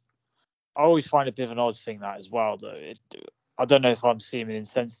 I always find a bit of an odd thing that as well, though. I don't know if I'm seeming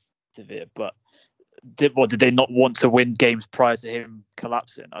insensitive here, but did they not want to win games prior to him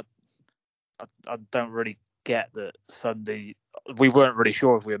collapsing? I don't really get that Sunday. We weren't really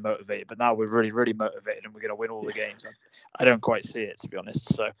sure if we were motivated, but now we're really, really motivated and we're going to win all the games. I don't quite see it, to be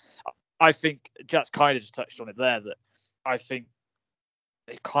honest. So I think Jack's kind of just touched on it there, that I think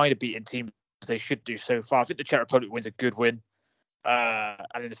they kind of beaten teams they should do so far. I think the Czech Republic win's a good win.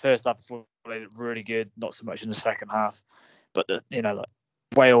 And in the first half, I played it really good, not so much in the second half. But, like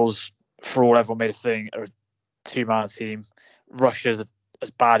Wales, for all everyone made a thing, are a 2-man team. Russia's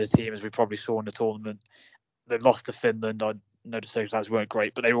as bad a team as we probably saw in the tournament. They lost to Finland. I know the circumstances weren't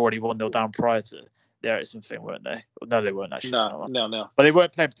great, but they were already 1-0 down prior to the Eriksen thing, weren't they? No, they weren't actually. No. But they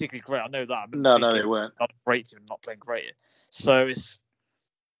weren't playing particularly great. I know that. No, they weren't. Not a great team, not playing great. So it's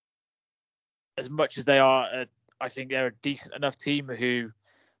as much as they are, I think they're a decent enough team who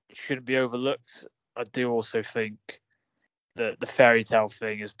shouldn't be overlooked. I do also think that the fairy tale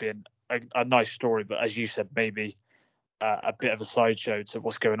thing has been a nice story, but as you said, maybe a bit of a sideshow to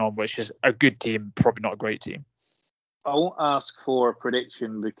what's going on, which is a good team, probably not a great team. I won't ask for a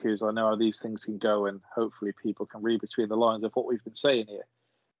prediction because I know how these things can go, and hopefully people can read between the lines of what we've been saying here.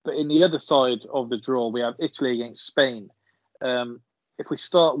 But in the other side of the draw, we have Italy against Spain. If we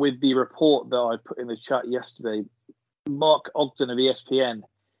start with the report that I put in the chat yesterday, Mark Ogden of ESPN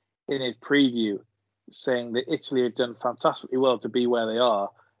in his preview saying that Italy have done fantastically well to be where they are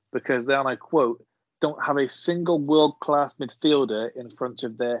because they, and I quote, don't have a single world-class midfielder in front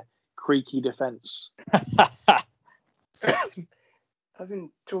of their creaky defence.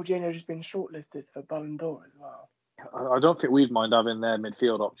 Hasn't Jorginho just been shortlisted for Ballon d'Or as well? I don't think we'd mind having their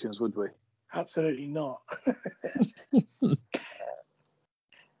midfield options, would we? Absolutely not.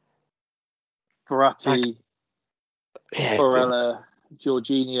 Verratti, Barella,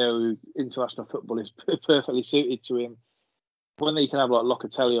 Jorginho, international football is perfectly suited to him. When they can have like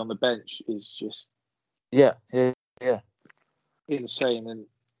Locatelli on the bench is just yeah, insane. And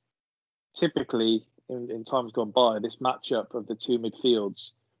typically in times gone by, this matchup of the two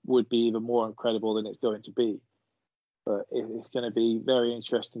midfields would be even more incredible than it's going to be. But it's going to be very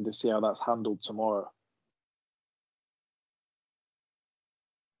interesting to see how that's handled tomorrow.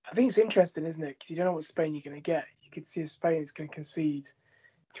 I think it's interesting, isn't it? Because you don't know what Spain you're going to get. You could see a Spain that's going to concede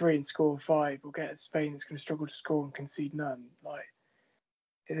 3 and score 5, or get a Spain that's going to struggle to score and concede none. Like,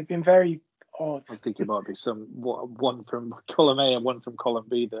 they've been very odd. I think it might be one from column A and one from column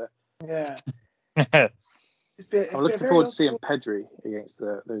B there. Yeah. I'm looking forward to seeing Pedri against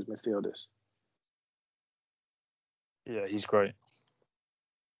those midfielders. Yeah, he's great.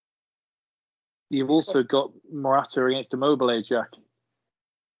 You've also got Morata against Immobile, Jack.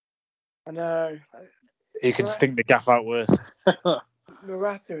 I know. He can sting the gaff out worse.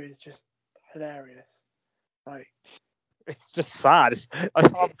 Morata is just hilarious. Like, it's just sad.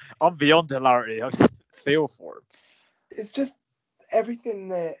 I'm beyond hilarity. I just feel for him. It's just everything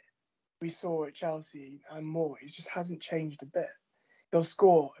that we saw at Chelsea and more. It just hasn't changed a bit. He'll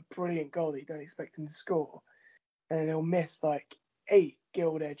score a brilliant goal that you don't expect him to score, and he'll miss like 8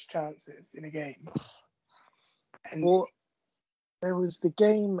 gilt-edged chances in a game. And there was the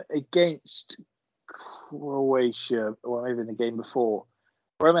game against Croatia, or maybe in the game before,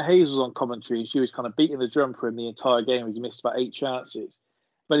 where Emma Hayes was on commentary and she was kind of beating the drum for him the entire game. He's missed about 8 chances.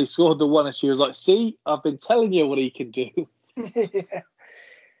 But he scored the one and she was like, see, I've been telling you what he can do. Yeah.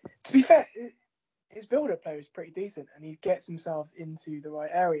 To be fair, his build-up play is pretty decent and he gets himself into the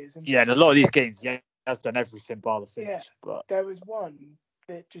right areas. And yeah, in a lot of these games, he has done everything bar the finish. Yeah, but there was one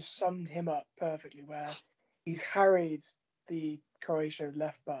that just summed him up perfectly where he's harried the Croatia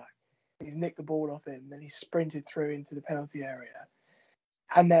left back. He's nicked the ball off him, then he sprinted through into the penalty area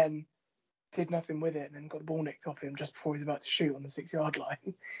and then did nothing with it and then got the ball nicked off him just before he was about to shoot on the 6-yard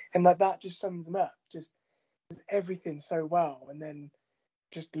line. And that just sums him up. Just does everything so well and then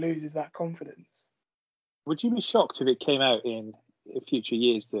just loses that confidence. Would you be shocked if it came out in future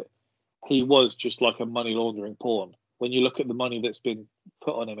years that he was just like a money laundering pawn? When you look at the money that's been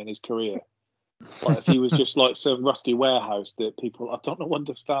put on him in his career, like if he was just like some rusty warehouse that people, I don't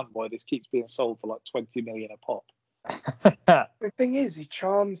understand why this keeps being sold for like 20 million a pop. The thing is, he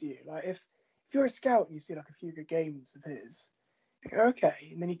charms you. Like if you're a scout and you see like a few good games of his, you go, okay,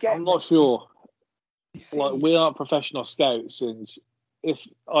 and then you get. I'm not sure. Like we aren't professional scouts, and if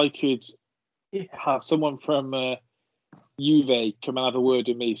I could have someone from Juve come and have a word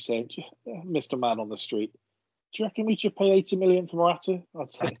with me saying, Mr. Man on the street, do you reckon we should pay 80 million for Morata?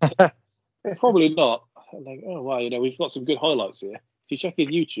 I'd say probably not. I'm like, oh wow, we've got some good highlights here. If you check his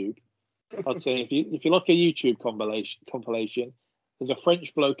YouTube, I'd say if you like a YouTube compilation, there's a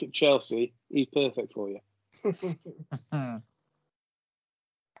French bloke at Chelsea. He's perfect for you.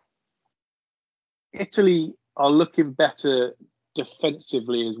 Italy are looking better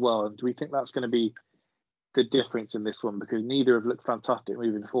defensively as well, and do we think that's going to be the difference in this one? Because neither have looked fantastic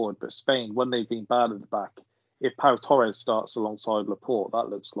moving forward, but Spain, when they've been bad at the back, if Pau Torres starts alongside Laporte, that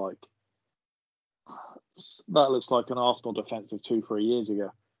looks like an Arsenal defensive 2-3 years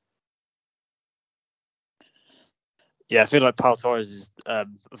ago. Yeah, I feel like Pau Torres'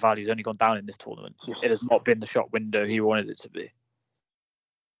 value's only gone down in this tournament. It has not been the shot window he wanted it to be.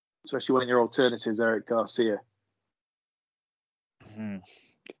 Especially when your alternative's Eric Garcia. Mm-hmm.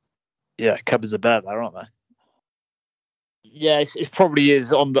 Yeah, Cubs are better there, aren't they? Yeah, it probably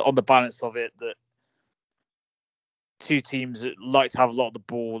is on the balance of it that two teams that like to have a lot of the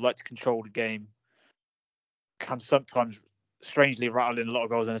ball, like to control the game, can sometimes strangely rattle in a lot of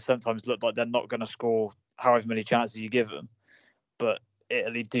goals and sometimes look like they're not going to score however many chances you give them. But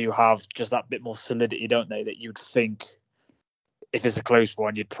Italy do have just that bit more solidity, don't they, that you'd think if it's a close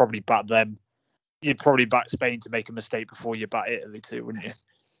one, you'd probably back them. You'd probably back Spain to make a mistake before you back Italy too, wouldn't you?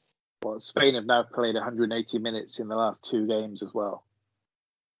 Well, Spain have now played 180 minutes in the last 2 games as well.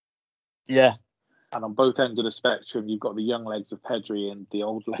 Yeah. And on both ends of the spectrum, you've got the young legs of Pedri and the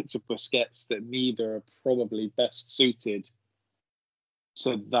old legs of Busquets that neither are probably best suited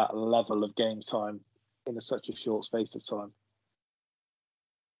to that level of game time in such a short space of time.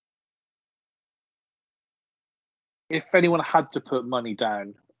 If anyone had to put money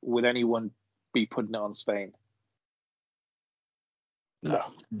down, would anyone be putting it on Spain? No,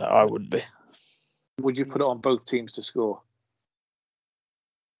 I wouldn't be. Would you put it on both teams to score?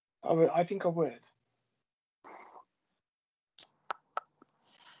 I think I would.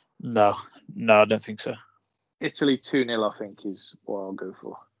 No, I don't think so. Italy 2-0, I think, is what I'll go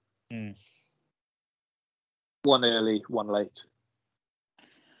for. 1 early, 1 late.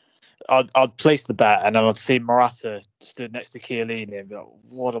 I'd place the bet and then I'd see Morata stood next to Chiellini and be like,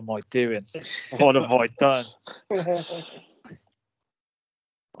 what am I doing? What have I done?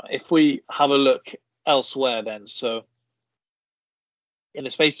 If we have a look elsewhere then. So in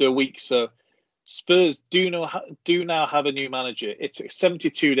the space of a week, so Spurs do now have a new manager. It took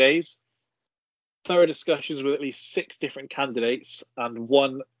 72 days, thorough discussions with at least 6 different candidates, and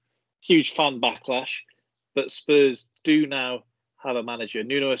one huge fan backlash. But Spurs do now have a manager.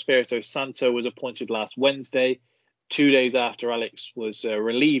 Nuno Espirito Santo was appointed last Wednesday, 2 days after Alex was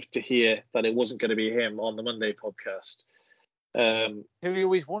relieved to hear that it wasn't going to be him on the Monday podcast. Who he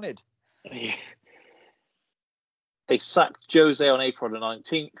always wanted. They sacked Jose on April the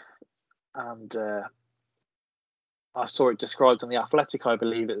 19th, and I saw it described on The Athletic, I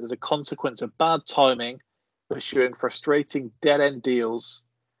believe, that as a consequence of bad timing, pursuing frustrating dead-end deals,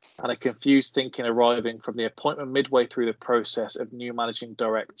 and a confused thinking arriving from the appointment midway through the process of new managing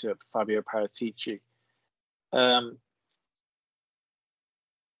director Fabio Paratici.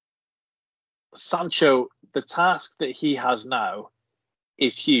 Sancho, the task that he has now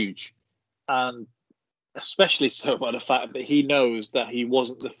is huge, and especially so by the fact that he knows that he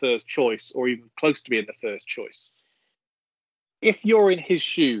wasn't the first choice or even close to being the first choice. If you're in his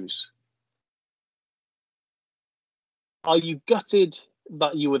shoes, are you gutted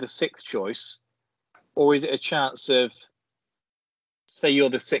that you were the 6th choice, or is it a chance of, say you're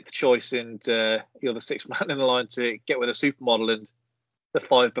the 6th choice and you're the 6th man in the line to get with a supermodel, and the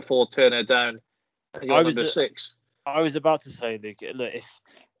 5 before turn her down and you're number 6? I was about to say, Luke, look,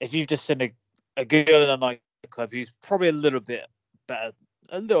 if you've just seen a girl in a nightclub who's probably a little bit better,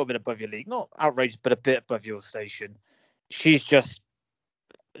 a little bit above your league, not outrageous, but a bit above your station, she's just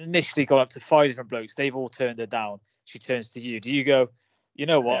initially gone up to 5 different blokes. They've all turned her down. She turns to you. Do you go, you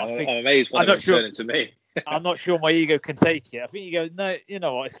know what? Yeah, I'm amazed when it's turning to me. I'm not sure my ego can take it. I think you go, no, you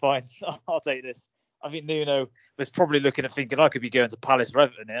know what? It's fine. I'll take this. I think Nuno was probably looking at thinking, I could be going to Palace or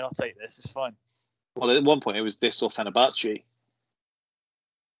Everton here. I'll take this. It's fine. Well, at one point, it was this or Fenerbahce.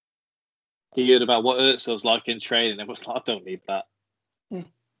 He heard about what Özil's like in training and was like, I don't need that. Him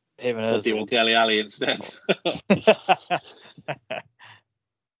and I'll deal with Dele Alli instead.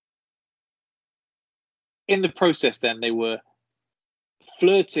 In the process, then, they were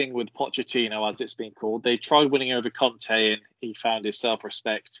flirting with Pochettino, as it's been called. They tried winning over Conte, and he found his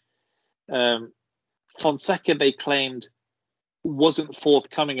self-respect. Fonseca, they claimed, wasn't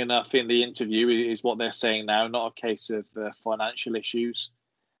forthcoming enough in the interview, is what they're saying now, not a case of financial issues.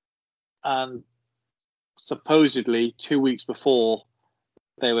 And supposedly 2 weeks before,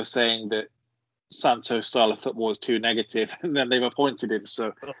 they were saying that Santo's style of football is too negative, and then they've appointed him.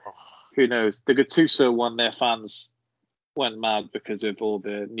 So who knows? The Gattuso one, their fans went mad because of all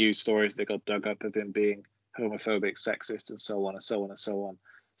the news stories that got dug up of him being homophobic, sexist, and so on and so on and so on.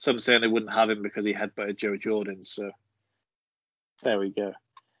 Some saying they wouldn't have him because he headbutted Joe Jordan. So there we go.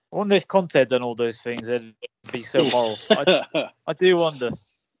 I wonder if Conte had done all those things, they'd be so moral. I do wonder.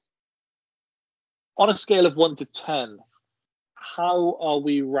 On a scale of 1 to 10, how are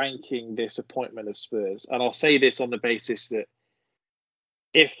we ranking this appointment of Spurs? And I'll say this on the basis that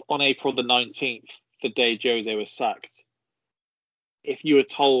if on April the 19th, the day Jose was sacked, if you were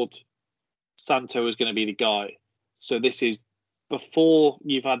told Santo was going to be the guy, so this is before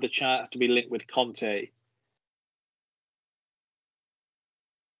you've had the chance to be linked with Conte,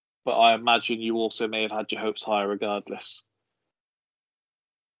 but I imagine you also may have had your hopes higher regardless.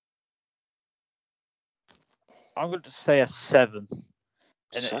 I'm going to say a 7.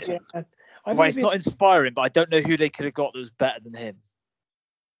 It's not inspiring, but I don't know who they could have got that was better than him.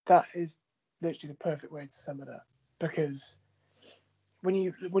 That is literally the perfect way to sum it up, because when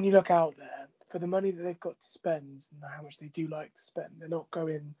you look out there, for the money that they've got to spend and how much they do like to spend, they're not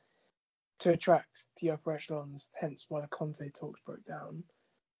going to attract the upper echelons, hence why the Conte talks broke down.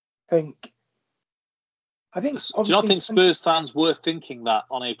 I think do you not think Spurs fans were thinking that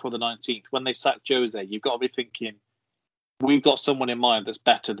on April the 19th when they sacked Jose? You've got to be thinking, we've got someone in mind that's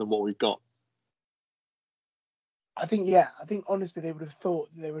better than what we've got. I think honestly they would have thought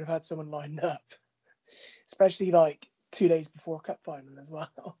that they would have had someone lined up, especially like 2 days before a cup final as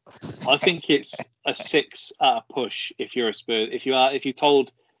well. I think it's a 6 at a push if you're a Spurs. If you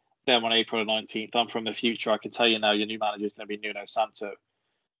told them on April the 19th, I'm from the future, I can tell you now your new manager is going to be Nuno Santo,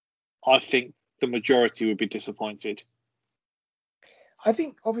 I think the majority would be disappointed. I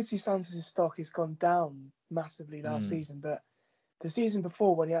think obviously Santos' stock has gone down massively last season, but the season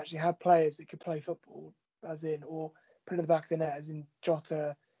before, when he actually had players that could play football, as in, or put in the back of the net, as in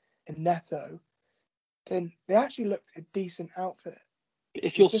Jota and Neto, then they actually looked a decent outfit.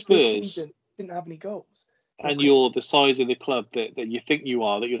 If you're Spurs, didn't have any goals, and you're the size of the club that you think you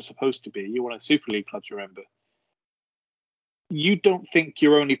are, that you're supposed to be, you're one of the Super League clubs, remember, you don't think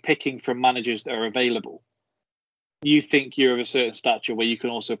you're only picking from managers that are available. you think you're of a certain stature where you can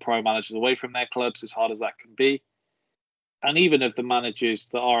also pry managers away from their clubs, as hard as that can be. And even of the managers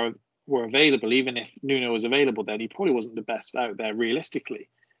that were available, even if Nuno was available then, he probably wasn't the best out there realistically.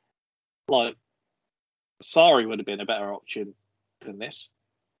 Like, Sarri would have been a better option than this.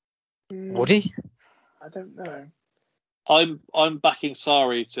 Would he? I don't know. I'm backing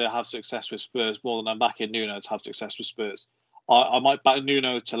Sarri to have success with Spurs more than I'm backing Nuno to have success with Spurs. I might back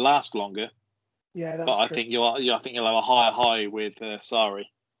Nuno to last longer. Yeah, that's but I true. think you'll have a higher high with Sarri.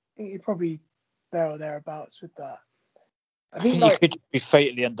 I think you're probably there or thereabouts with that. I think you could be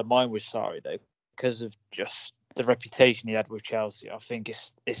fatally undermined with Sarri though, because of just the reputation he had with Chelsea. I think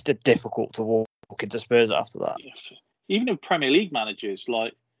it's difficult to walk into Spurs after that. Even in Premier League managers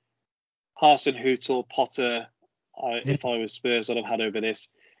like Hasenhüttl, Potter, if I was Spurs, I'd have had over this.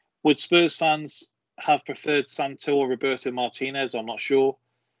 Would Spurs fans have preferred Santo or Roberto Martinez? I'm not sure.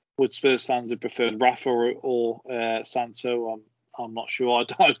 Would Spurs fans have preferred Rafa or Santo? I'm not sure.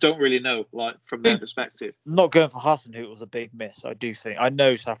 I don't really know, like, from their perspective. Not going for Hasenhüttl was a big miss, I do think. I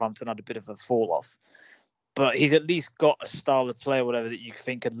know Southampton had a bit of a fall-off, but he's at least got a style of play or whatever that you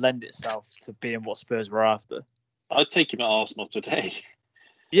think could lend itself to being what Spurs were after. I'd take him at Arsenal today.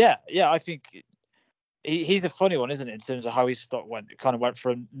 Yeah, I think he's a funny one, isn't it, in terms of how his stock went. It kind of went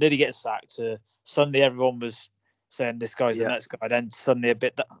from nearly get sacked to suddenly everyone was saying this guy's the next guy. Then suddenly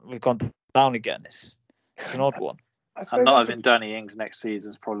we've gone down again. It's an odd one. And not having Danny Ings next season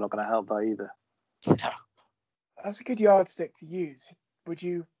is probably not going to help that either. That's a good yardstick to use. Would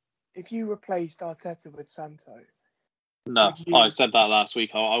you, if you replaced Arteta with Santo? No, I said that last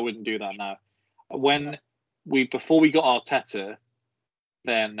week. I wouldn't do that now. Before we got Arteta,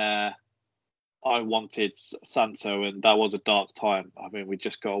 then I wanted Santo, and that was a dark time. I mean, we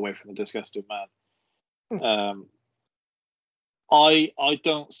just got away from the disgusting man. I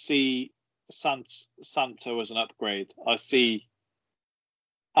don't see Santo as an upgrade. I see,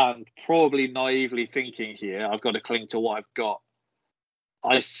 and probably naively thinking here, I've got to cling to what I've got.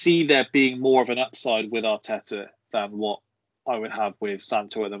 I see there being more of an upside with Arteta than what I would have with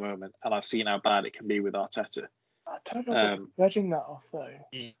Santo at the moment, and I've seen how bad it can be with Arteta. I don't know if judging that off though.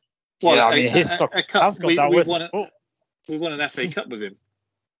 Well, yeah, I mean, his stock has got that. We won an FA Cup with him.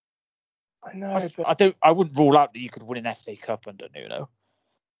 I know, but I wouldn't rule out that you could win an FA Cup under Nuno.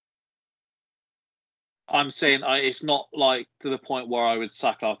 I'm saying it's not like to the point where I would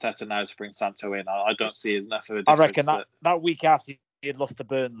sack Arteta now to bring Santo in. I don't see as enough of a difference. I reckon that week after he had lost to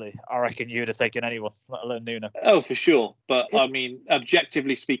Burnley, I reckon you would have taken anyone, let alone Nuno. Oh, for sure. But I mean,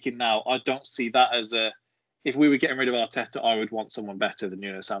 objectively speaking now, I don't see that as if we were getting rid of Arteta, I would want someone better than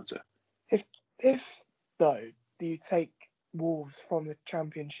Nuno Santo. If though, do you take Wolves from the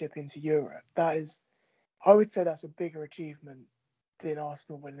Championship into Europe? That is, I would say that's a bigger achievement than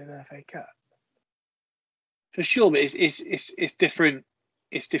Arsenal winning an FA Cup. For sure, but it's different.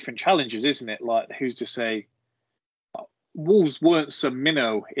 It's different challenges, isn't it? Like, who's to say? Wolves weren't some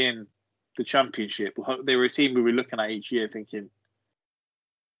minnow in the Championship. They were a team we were looking at each year, thinking,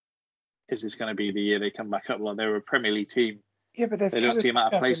 "Is this going to be the year they come back up?" Like, they were a Premier League team. Yeah, but they don't seem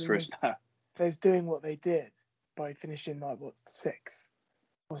out of place for us now. There's doing what they did by finishing like sixth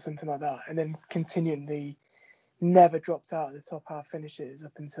or something like that, and then continually never dropped out of the top half finishes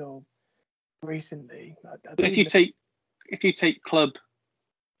up until recently. If you take club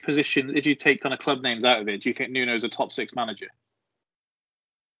position, if you take kind of club names out of it, do you think Nuno's a top 6 manager?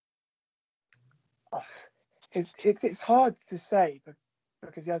 It's hard to say, but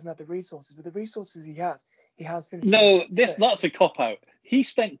because he hasn't had the resources. With the resources he has finished. No, that's a cop out. He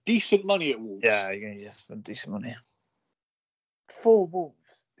spent decent money at Wolves. Yeah, he spent decent money. For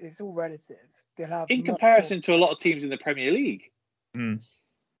Wolves, it's all relative. They'll have in comparison to a lot of teams in the Premier League. Mm.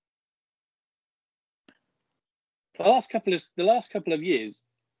 For the last couple of years,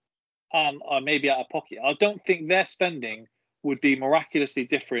 I may be out of pocket. I don't think their spending would be miraculously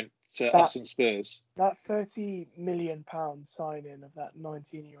different to us and Spurs. That £30 million signing of that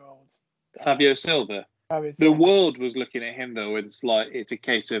 19-year-old Fabio Silva. The world was looking at him though. It's like it's a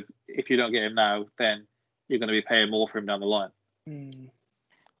case of if you don't get him now, then you're going to be paying more for him down the line.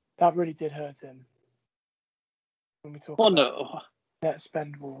 That really did hurt him. When we talk about net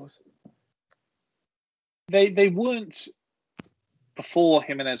spend wars, they weren't before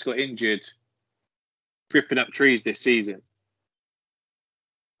Jimenez got injured, ripping up trees this season.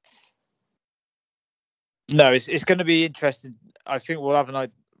 No, it's going to be interesting. I think we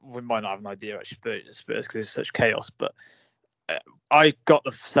might not have an idea at Spurs because it's such chaos. But I got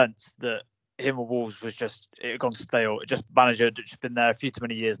the sense that him and Wolves was it had gone stale. Manager had just been there a few too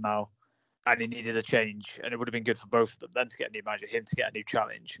many years now, and he needed a change. And it would have been good for both of them to get a new manager, him to get a new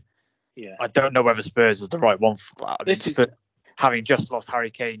challenge. Yeah. I don't know whether Spurs is the right one for that. I mean, This is- Spurs, having just lost Harry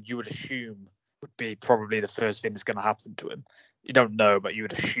Kane, you would assume would be probably the first thing that's going to happen to him. You don't know, but you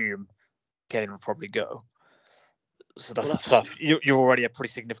would assume Kane will probably go. So that's tough. You're already a pretty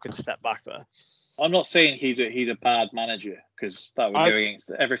significant step back there. I'm not saying he's a bad manager, because that would go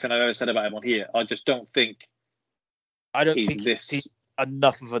against everything I've ever said about him on here. I just don't think. I don't think he's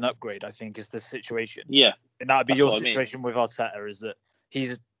enough of an upgrade, I think, is the situation. Yeah. And that would be your situation with Arteta, is that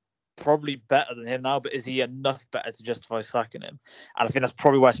he's probably better than him now, but is he enough better to justify sacking him? And I think that's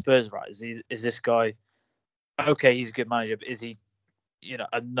probably where Spurs are at. Is this guy, okay, he's a good manager, but is he,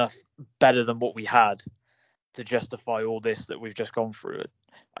 enough better than what we had to justify all this that we've just gone through?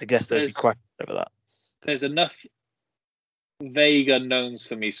 I guess there'd be questions over that. There's enough vague unknowns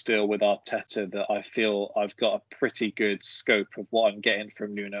for me still with Arteta that I feel I've got a pretty good scope of what I'm getting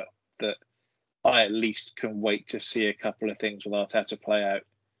from Nuno, that I at least can wait to see a couple of things with Arteta play out.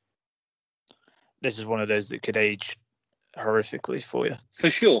 This is one of those that could age horrifically for you. For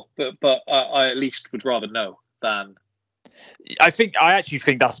sure, but I at least would rather know than... I actually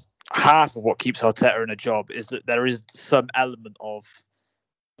think that's half of what keeps Arteta in a job, is that there is some element of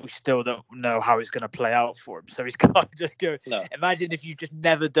we still don't know how it's going to play out for him. So he's kind of just go. No. Imagine if you've just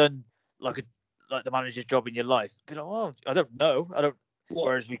never done like the manager's job in your life. Be like, well, I don't know.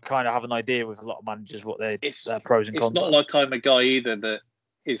 Whereas we kind of have an idea with a lot of managers what their pros and cons. It's not like I'm a guy either that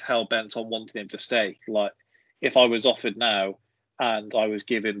is hell bent on wanting him to stay. Like, if I was offered now and I was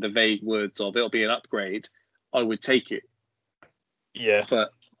given the vague words of it'll be an upgrade, I would take it. Yeah.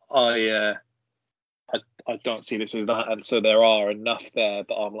 But I don't see this as that, and so there are enough there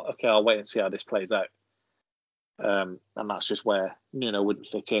that I'm like, okay, I'll wait and see how this plays out. And that's just where Nuno wouldn't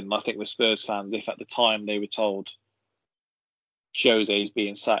fit in. I think the Spurs fans, if at the time they were told Jose's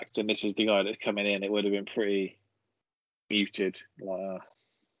being sacked and this is the guy that's coming in, it would have been pretty muted. Like,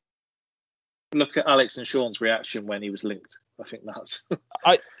 look at Alex and Sean's reaction when he was linked. I think that's.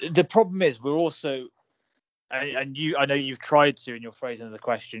 The problem is we're also, and I know you've tried to, in your phrasing of the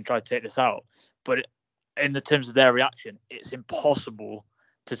question, try to take this out, but in the terms of their reaction, it's impossible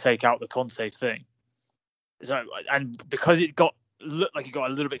to take out the Conte thing. So, and because it looked like it got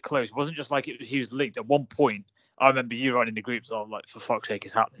a little bit close, it wasn't just like he was linked. At one point, I remember you writing in the groups, "Oh, like, for fuck's sake,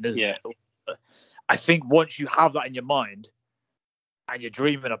 it's happening, isn't it?" I think once you have that in your mind and you're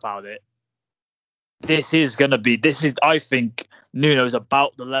dreaming about it, I think Nuno's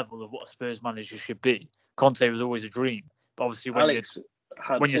about the level of what a Spurs manager should be. Conte was always a dream, but obviously when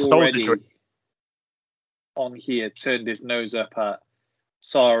you stole the dream. On here, turned his nose up at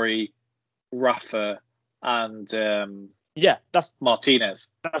Sarri, Rafa, and that's Martinez.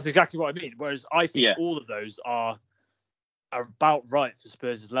 That's exactly what I mean. Whereas I think all of those are about right for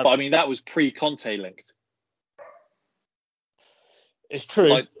Spurs' level. But I mean, that was pre-Conte linked. It's true,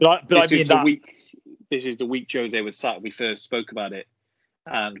 but I mean that this is the week Jose was sacked. We first spoke about it,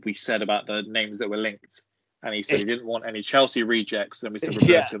 and we said about the names that were linked, and he said he didn't want any Chelsea rejects. Then we said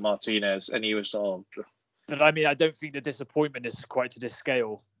Roberto Martinez, and he was But I mean, I don't think the disappointment is quite to this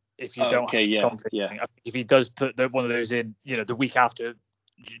scale. If you don't, Conte, if he does put one of those in, the week after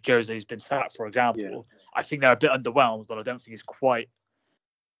Jose's been sacked, for example, I think they're a bit underwhelmed. But I don't think it's quite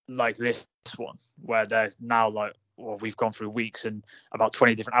like this one, where they're now like, well, we've gone through weeks and about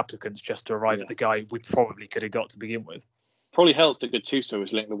 20 different applicants just to arrive at the guy we probably could have got to begin with. Probably helps that Gattuso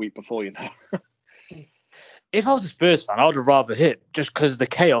was linked the week before, If I was a Spurs fan, I would have rather him, just because of the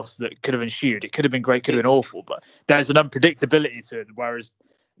chaos that could have ensued. It could have been great, could have been awful, but there's an unpredictability to it, whereas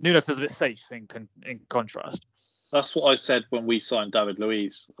Nuno feels a bit safe in contrast. That's what I said when we signed David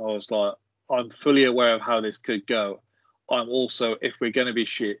Luiz. I was like, I'm fully aware of how this could go. I'm also, if we're going to be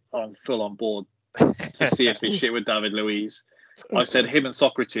shit, I'm full on board to see us be shit with David Luiz. I said him and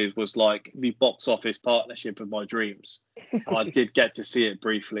Socrates was like the box office partnership of my dreams. And I did get to see it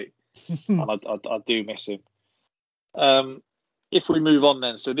briefly. And I do miss him. If we move on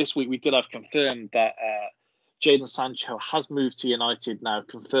then, so this week we did have confirmed that Jadon Sancho has moved to United now,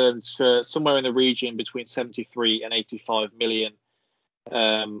 confirmed for somewhere in the region between 73 and 85 million.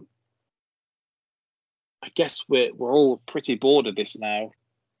 I guess we're all pretty bored of this now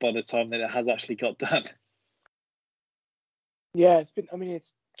by the time that it has actually got done. Yeah,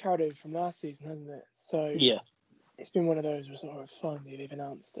 it's carried over from last season, hasn't it? So it's been one of those where sort of finally they've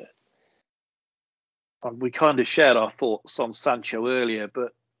announced it. We kind of shared our thoughts on Sancho earlier,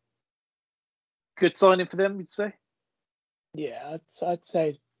 but good signing for them, you'd say? Yeah, I'd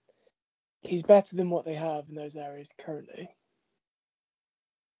say he's better than what they have in those areas currently.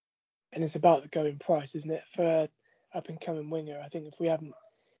 And it's about the going price, isn't it, for up-and-coming winger? I think if we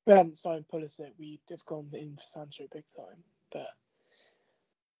hadn't signed Pulisic, we'd have gone in for Sancho big time. But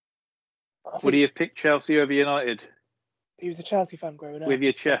Would he have picked Chelsea over United? He was a Chelsea fan growing up. With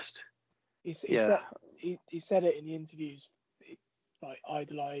your chest. He said it in the interviews. Like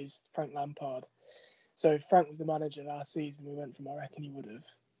idolised Frank Lampard. So if Frank was the manager last season, we went from, I reckon he would have.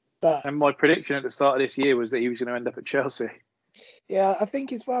 But and my prediction at the start of this year was that he was going to end up at Chelsea. Yeah, I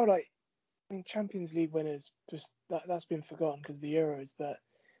think as well. Champions League winners, just that's been forgotten because of the Euros, but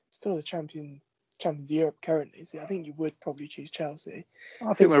still the champions of Europe currently. So I think you would probably choose Chelsea.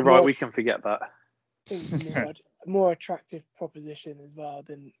 I think we're right. We can forget that. I think it's a more attractive proposition as well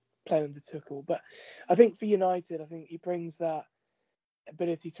than playing under Tuchel. But I think for United, I think he brings that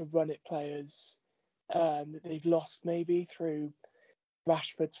ability to run at players that they've lost maybe through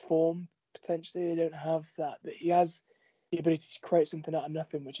Rashford's form. Potentially, they don't have that. But he has the ability to create something out of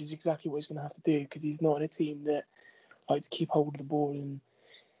nothing, which is exactly what he's going to have to do because he's not in a team that likes to keep hold of the ball and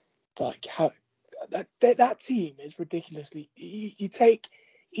that team is ridiculously. You take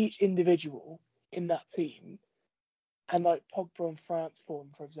each individual in that team, and like Pogba and France form,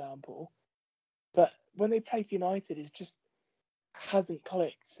 for example, but when they play for United, it just hasn't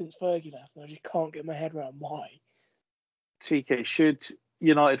clicked since Fergie left, and I just can't get my head around why. TK, should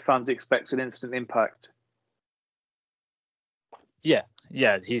United fans expect an instant impact? Yeah,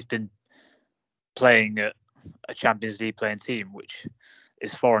 he's been playing at a Champions League playing team, which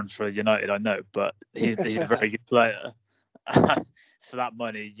is foreign for United, I know, but he's a very good player. For that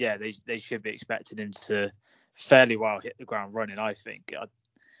money, yeah, they should be expecting him to fairly well hit the ground running, I think.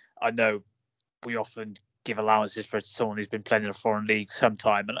 I know we often give allowances for someone who's been playing in a foreign league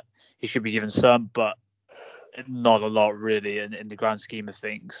sometime, and he should be given some, but not a lot really in the grand scheme of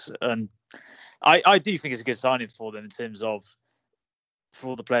things. And I do think it's a good signing for them in terms of for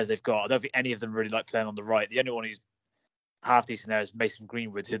all the players they've got. I don't think any of them really like playing on the right. The only one who's half decent there is Mason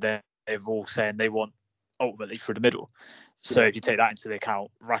Greenwood, who they're all saying they want ultimately through the middle. So if you take that into the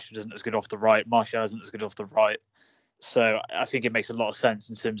account, Rashford isn't as good off the right, Martial isn't as good off the right. So I think it makes a lot of sense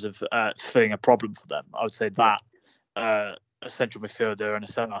in terms of filling a problem for them. I would say that a central midfielder and a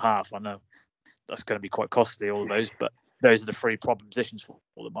centre half, I know that's going to be quite costly, all of those, but those are the three problem positions for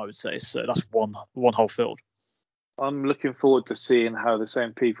them, I would say. So that's one whole field. I'm looking forward to seeing how the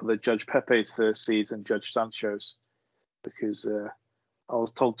same people that judge Pepe's first season judge Sancho's, because I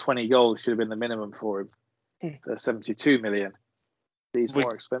was told 20 goals should have been the minimum for him. For 72 million. He's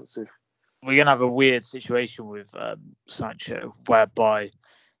more expensive. We're going to have a weird situation with Sancho, whereby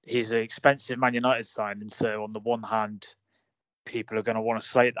he's an expensive Man United sign, and so on the one hand, people are going to want to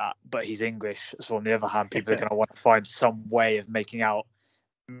slate that, but he's English. So on the other hand, people are going to want to find some way of making out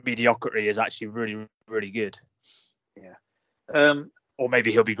mediocrity is actually really, really good. Yeah. Or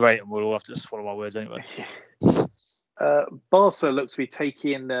maybe he'll be great and we'll all have to swallow our words anyway. Barca look to be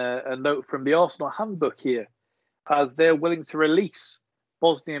taking a note from the Arsenal handbook here, as they're willing to release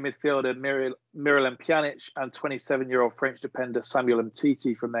Bosnian midfielder Miralem Pjanic and 27-year-old French defender Samuel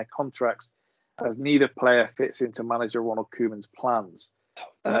Umtiti from their contracts, as neither player fits into manager Ronald Koeman's plans.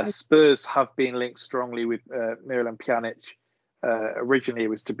 Spurs have been linked strongly with Miralem Pjanic. Originally, it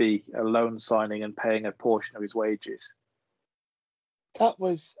was to be a loan signing and paying a portion of his wages. That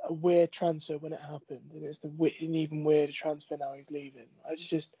was a weird transfer when it happened, and it's an even weirder transfer now he's leaving.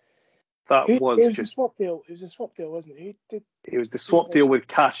 It was a swap deal. It was a swap deal, wasn't it? It was the swap deal with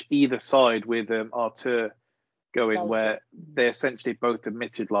cash either side, with Artur going where they essentially both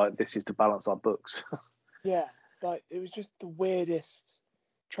admitted like this is to balance our books. Yeah, like it was just the weirdest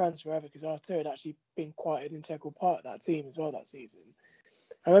transfer ever because Artur had actually been quite an integral part of that team as well that season.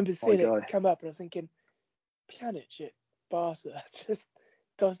 I remember seeing it come up and I was thinking, Pjanic at Barca just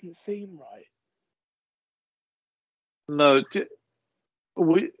doesn't seem right. No,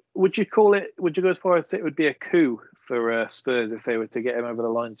 would you call it? Would you go as far as say it would be a coup for Spurs if they were to get him over the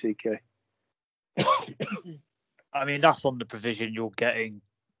line, TK? I mean, that's on the provision you're getting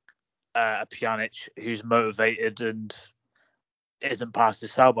a Pjanic who's motivated and isn't past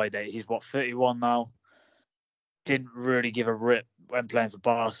his sell-by date. He's 31 now. Didn't really give a rip when playing for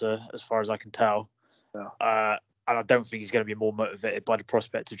Barca, as far as I can tell. No. And I don't think he's going to be more motivated by the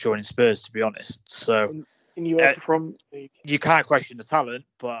prospect of joining Spurs, to be honest. So you can't question the talent,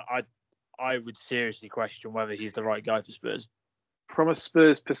 but I would seriously question whether he's the right guy for Spurs. From a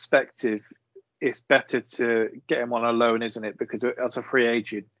Spurs perspective, it's better to get him on a loan, isn't it? Because as a free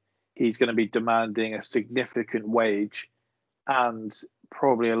agent, he's going to be demanding a significant wage and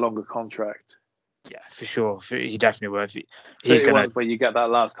probably a longer contract. Yeah, for sure. He definitely will. He's going to, where you get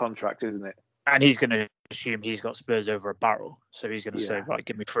that last contract, isn't it? And he's going to assume he's got Spurs over a barrel, so he's going to say, "Right,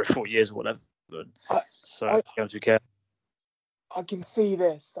 give me 3 or 4 years or whatever." I don't care. I can see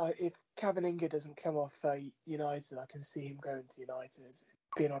this. If Cavaninga doesn't come off United, I can see him going to United.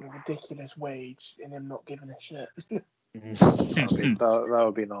 being on a ridiculous wage and him not giving a shit. that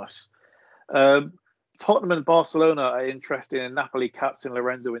would be nice. Tottenham and Barcelona are interested in Napoli captain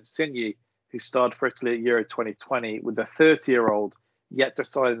Lorenzo Insigne, who starred for Italy at Euro 2020, with the 30-year-old yet to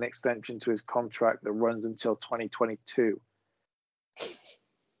sign an extension to his contract that runs until 2022.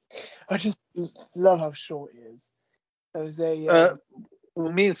 I just love how short he is. There was a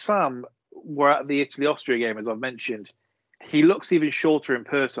well, me and Sam were at the Italy-Austria game, as I've mentioned. He looks even shorter in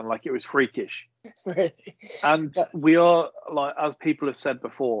person, like it was freakish. really. And we are, like, as people have said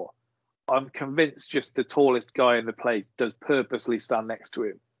before, I'm convinced just the tallest guy in the place does purposely stand next to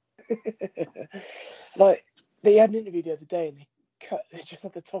him. Like, they had an interview the other day and they just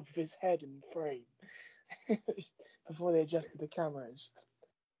at the top of his head in the frame before they adjusted the cameras.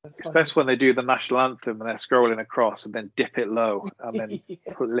 Especially when they do the national anthem and they're scrolling across and then dip it low and then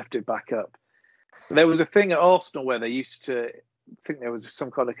lift it back up. There was a thing at Arsenal where they used to think there was some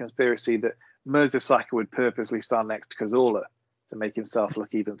kind of conspiracy that Mertesacker would purposely stand next to Cazorla to make himself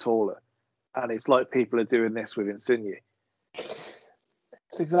look even taller. And it's like people are doing this with Insigne.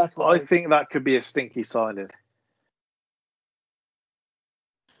 It's exactly. I think that could be a stinky signing.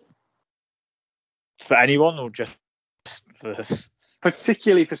 For anyone or just for...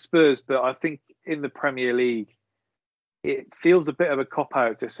 Particularly for Spurs, but I think in the Premier League, it feels a bit of a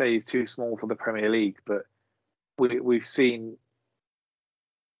cop-out to say he's too small for the Premier League, but we've seen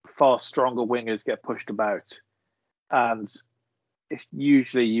far stronger wingers get pushed about. And if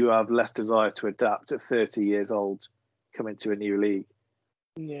usually you have less desire to adapt at 30 years old coming to a new league.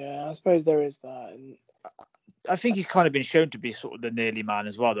 Yeah, I suppose there is that. And I think he's kind of been shown to be sort of the nearly man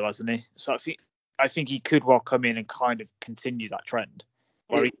as well, though, hasn't he? So I think he could well come in and kind of continue that trend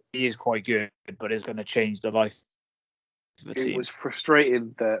where he is quite good, but is going to change the life of the team. It was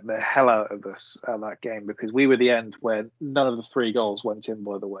frustrating the hell out of us at that game because we were the end where none of the 3 goals went in,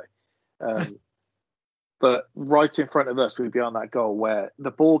 by the way. But right in front of us, we'd be on that goal where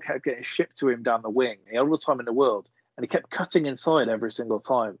the ball kept getting shipped to him down the wing. He had all the time in the world, and he kept cutting inside every single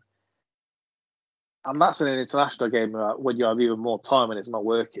time. And that's in an international game when you have even more time and it's not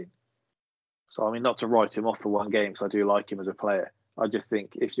working. So, I mean, not to write him off for one game, because I do like him as a player. I just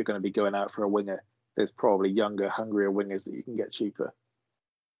think if you're going to be going out for a winger, there's probably younger, hungrier wingers that you can get cheaper.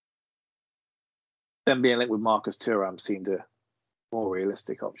 Then being linked with Marcus Thuram seemed a more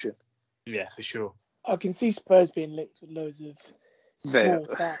realistic option. Yeah, for sure. I can see Spurs being linked with loads of small,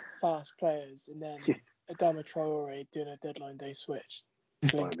 fast players, and then Adama Traore doing a deadline day switch.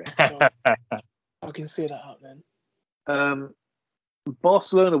 I can see that happening.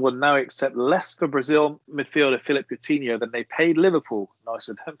 Barcelona will now accept less for Brazil midfielder Philippe Coutinho than they paid Liverpool. Nice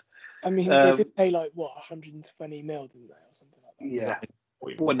of them. I mean, they did pay 120 mil, didn't they, or something like that? Yeah.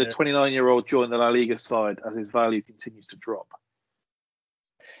 When the 29-year-old joined the La Liga side, as his value continues to drop.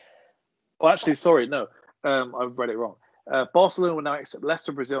 Well, actually, sorry, no, I've read it wrong. Barcelona will now accept less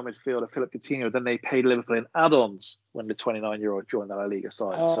for Brazil midfielder Philippe Coutinho than they paid Liverpool in add-ons when the 29-year-old joined the La Liga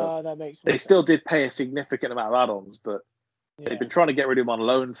side. So that makes they still did pay a significant amount of add-ons, but they've been trying to get rid of him on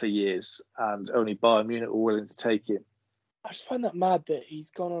loan for years, and only Bayern Munich were willing to take him. I just find that mad that he's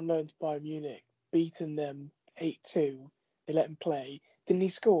gone on loan to Bayern Munich, beaten them 8-2. They let him play. Didn't he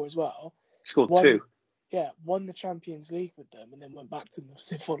score as well? He scored 2. Yeah, won the Champions League with them and then went back to them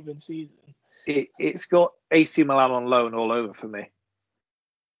the following season. It's got AC Milan on loan all over for me.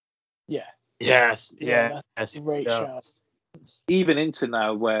 Yeah. Yes. That's a great shout. Even into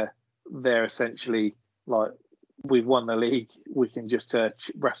now where they're essentially like, we've won the league, we can just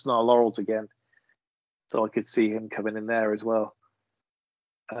rest on our laurels again. So I could see him coming in there as well.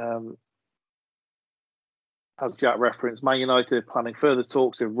 As Jack referenced, Man United are planning further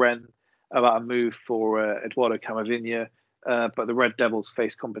talks with Rennes about a move for Eduardo Camavinga, but the Red Devils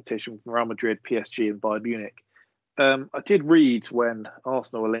face competition from Real Madrid, PSG and Bayern Munich. I did read when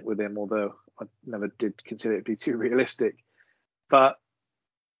Arsenal were linked with him, although I never did consider it to be too realistic, but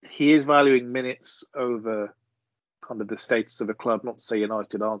he is valuing minutes over kind of the status of a club. Not to say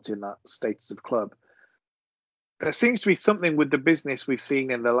United aren't in that status of club. There seems to be something with the business we've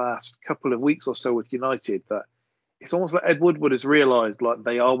seen in the last couple of weeks or so with United that it's almost like Ed Woodward has realised like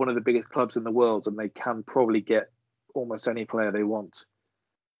they are one of the biggest clubs in the world and they can probably get almost any player they want.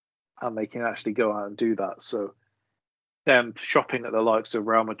 And they can actually go out and do that. So them shopping at the likes of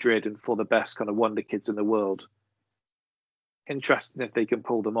Real Madrid and for the best kind of wonder kids in the world. Interesting if they can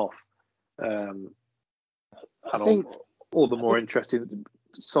pull them off. I think all the more interesting.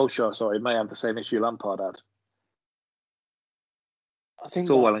 Solskjaer, may have the same issue Lampard had. I think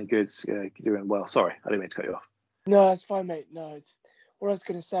it's all well and good doing well. Sorry, I didn't mean to cut you off. No, that's fine, mate. No, what I was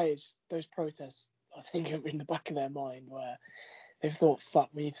going to say is those protests, I think, are in the back of their mind where they've thought, fuck,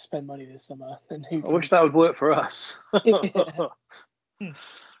 we need to spend money this summer. And who I wish that would work for us.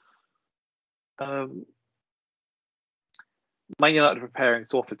 Man United preparing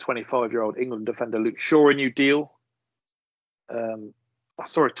to offer 25-year-old England defender Luke Shaw a new deal. I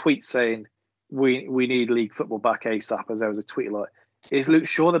saw a tweet saying we need league football back ASAP, as there was a tweet like, is Luke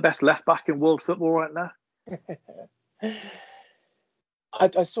Shaw the best left back in world football right now?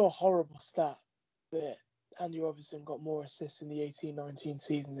 I saw a horrible stat that Andy Robertson got more assists in the 18-19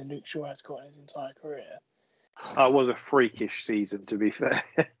 season than Luke Shaw has got in his entire career. That was a freakish season, to be fair.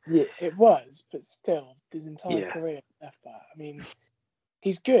 Yeah, it was, but still, his entire career left back. I mean,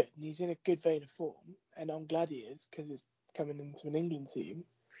 he's good, and he's in a good vein of form, and I'm glad he is, because it's coming into an England team.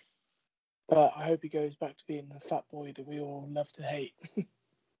 But I hope he goes back to being the fat boy that we all love to hate.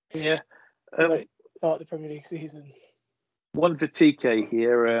 Yeah. Start the Premier League season. One for TK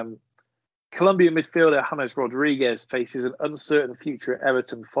here. Colombian midfielder James Rodriguez faces an uncertain future at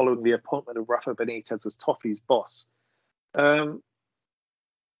Everton following the appointment of Rafa Benitez as Toffee's boss. You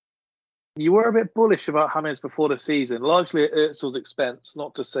were a bit bullish about James before the season, largely at Özil's expense.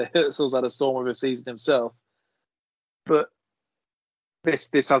 Not to say Özil's had a storm of a season himself, but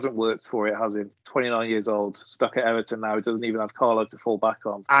this hasn't worked for it, has it? 29 years old, stuck at Everton now. He doesn't even have Carlo to fall back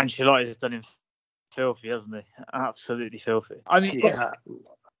on. Ancelotti's done him filthy, hasn't he? Absolutely filthy. I mean,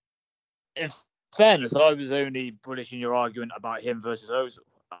 in fairness, I was only bullish in your argument about him versus Ozil.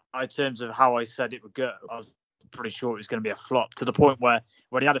 In terms of how I said it would go, I was pretty sure it was going to be a flop, to the point where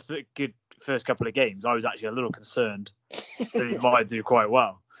when he had a good first couple of games, I was actually a little concerned that he might do quite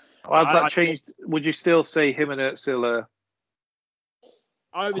well. Has that changed? Would you still say him and Özil are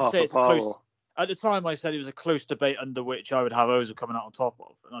I would say it's a close. At the time, I said it was a close debate under which I would have Ozil coming out on top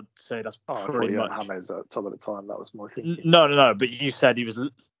of, and I'd say that's pretty much. James at the top of the time. That was my thinking. No. But you said he was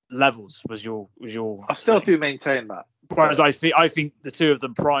levels. Was your? I still do maintain that. Whereas I think the two of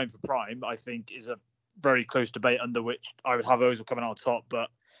them prime for prime, I think is a very close debate under which I would have Ozil coming out on top. But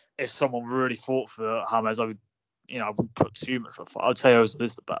if someone really fought for James, I would, I wouldn't put too much for. I'd say Ozil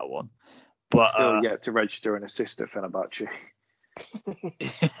is the better one. But still yet to register an assist at Fenerbahce.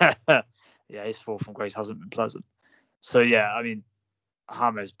 Yeah, his fall from grace hasn't been pleasant. So yeah, I mean,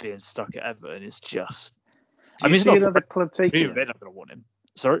 James being stuck at Everton is just. It's not another club taking him. They're not going to want him.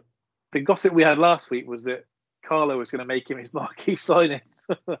 Sorry. The gossip we had last week was that Carlo was going to make him his marquee signing.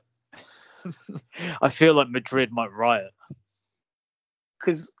 I feel like Madrid might riot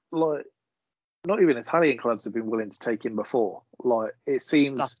because, like, not even Italian clubs have been willing to take him before. Like, it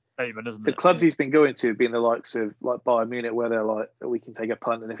seems. The clubs he's been going to have been the likes of like Bayern Munich, where they're like, we can take a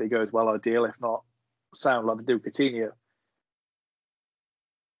punt, and if it goes well, ideal. If not, sound like the do Coutinho.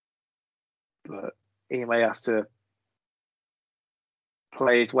 But he may have to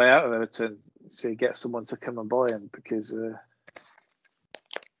play his way out of Everton to get someone to come and buy him, because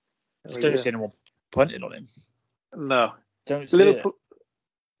don't see anyone punting on him. No, don't see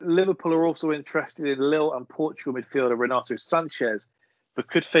Liverpool are also interested in Lille and Portugal midfielder Renato Sanchez, but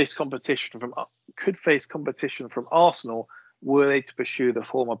could face competition from Arsenal were they to pursue the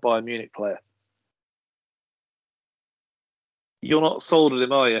former Bayern Munich player. You're not sold at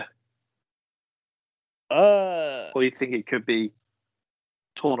him, are you? Or you think it could be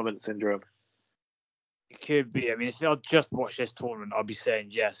tournament syndrome? It could be. I mean, if I just watch this tournament, I'd be saying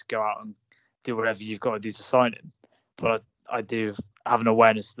yes, go out and do whatever you've got to do to sign him. But I do have an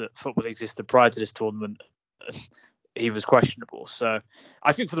awareness that football existed prior to this tournament. He was questionable. So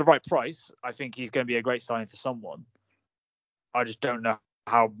I think for the right price, I think he's going to be a great signing for someone. I just don't know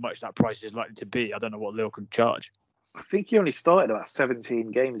how much that price is likely to be. I don't know what Lille can charge. I think he only started about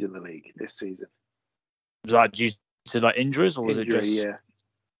 17 games in the league this season. Was that due to like injuries, or was it just? Yeah,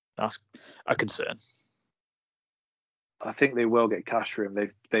 that's a concern. I think they will get cash for him.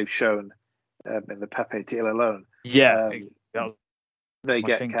 They've shown in the Pepe deal alone. Yeah, they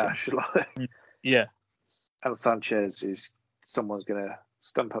get cash. Yeah. And Sanchez someone's going to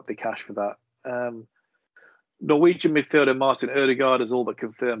stump up the cash for that. Norwegian midfielder Martin Ødegaard has all but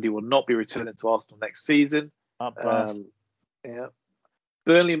confirmed he will not be returning to Arsenal next season. Yeah.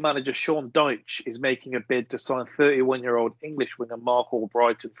 Burnley manager Sean Dyche is making a bid to sign 31-year-old English winger Mark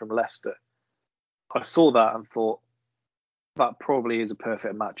Albrighton from Leicester. I saw that and thought that probably is a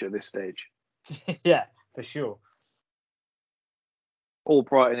perfect match at this stage. Yeah, for sure.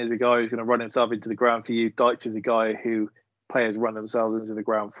 Albrighton is a guy who's going to run himself into the ground for you. Dyche is a guy who players run themselves into the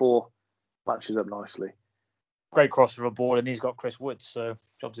ground for. Matches up nicely. Great crossover ball, and he's got Chris Woods, so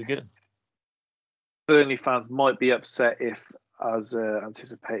jobs are good. Burnley fans might be upset if, as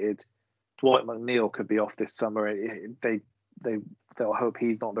anticipated, Dwight McNeil could be off this summer. They'll hope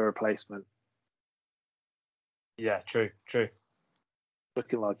he's not the replacement. Yeah, true.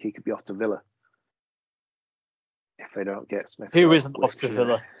 looking like he could be off to Villa if they don't get Smith. Who isn't off to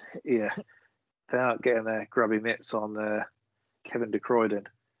Villa? Yeah, they aren't getting their grubby mitts on Kevin De Croydon.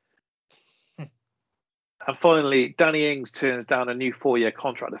 And finally, Danny Ings turns down a new 4-year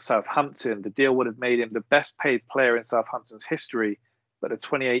contract at Southampton. The deal would have made him the best paid player in Southampton's history, but the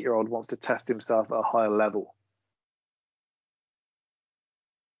 28-year-old wants to test himself at a higher level.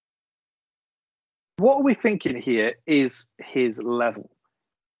 What are we thinking here is his level.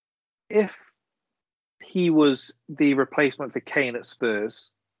 If he was the replacement for Kane at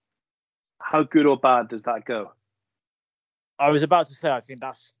Spurs, how good or bad does that go? I was about to say, I think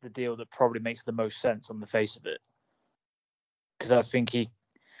that's the deal that probably makes the most sense on the face of it. Because I think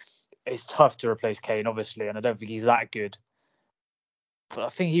it's tough to replace Kane, obviously, and I don't think he's that good. But I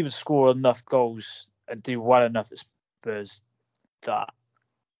think he would score enough goals and do well enough at Spurs that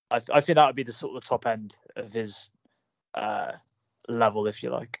I think that would be the sort of top end of his level, if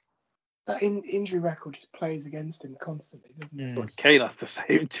you like. That injury record just plays against him constantly, doesn't it? But Kane has the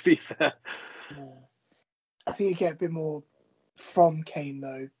same, to be fair. Yeah. I think you get a bit more from Kane,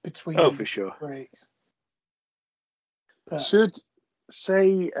 though, between those for sure. breaks. But Should,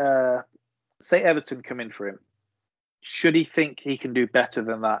 say Everton come in for him, should he think he can do better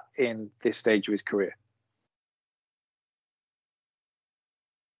than that in this stage of his career?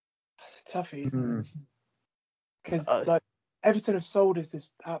 That's a toughie, isn't it? Because Everton have sold us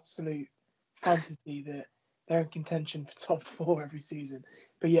this absolute fantasy that they're in contention for top 4 every season,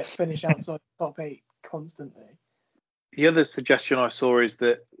 but yet finish outside top 8 constantly. The other suggestion I saw is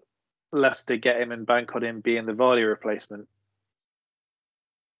that Leicester get him and bank on him being the Vardy replacement.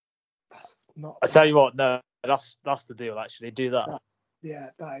 That's not. I tell you what, no, that's the deal. Actually, do that.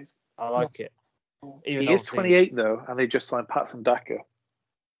 That is. I like it. He is 28 though, and they just signed Patson Daka.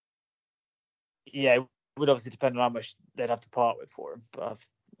 Yeah, it would obviously depend on how much they'd have to part with for him, but I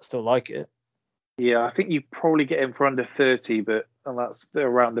still like it. Yeah, I think you probably get him for under 30, and that's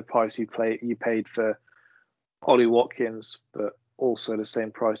around the price you paid for Ollie Watkins, but also the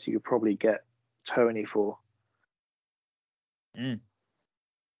same price you could probably get Tony for.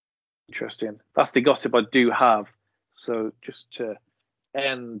 Interesting. That's the gossip I do have. So just to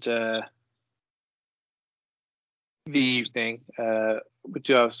end the evening, we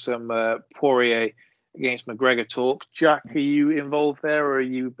do have some Poirier against McGregor talk. Jack, are you involved there, or are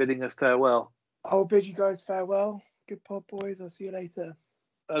you bidding us farewell? I'll bid you guys farewell. Good pod, boys. I'll see you later.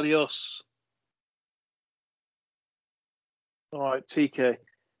 Adios. All right, TK.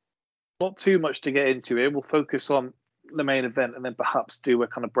 Not too much to get into here. We'll focus on the main event and then perhaps do a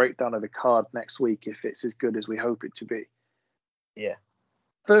kind of breakdown of the card next week if it's as good as we hope it to be. Yeah.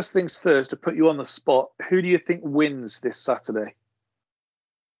 First things first, to put you on the spot, who do you think wins this Saturday?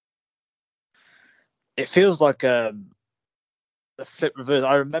 It feels like the flip reverse.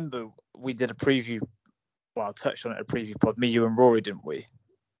 I remember we did a preview. Well, I touched on it in a preview pod. Me, you, and Rory, didn't we?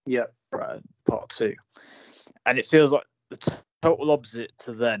 Yeah. Right, part 2. And it feels like the total opposite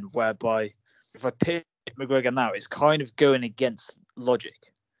to then, whereby if I pick McGregor now, it's kind of going against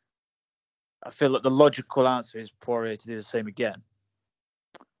logic. I feel like the logical answer is Poirier to do the same again.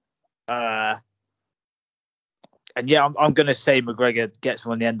 And yeah, I'm going to say McGregor gets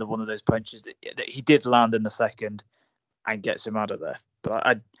him on the end of one of those punches that he did land in the second and gets him out of there.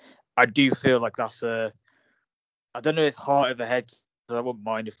 But I do feel like that's I don't know if heart over head, I wouldn't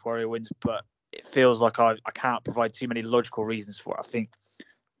mind if Poirier wins, but it feels like I can't provide too many logical reasons for it. I think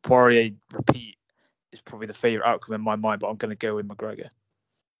Poirier repeat is probably the favourite outcome in my mind, but I'm going to go with McGregor.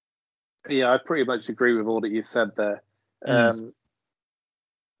 Yeah, I pretty much agree with all that you said there.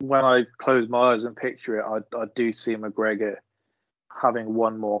 When I close my eyes and picture it, I do see McGregor having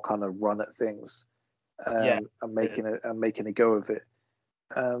one more kind of run at things and making a go of it.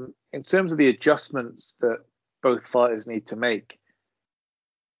 In terms of the adjustments that both fighters need to make,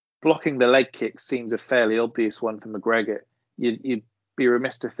 blocking the leg kick seems a fairly obvious one for McGregor. You'd be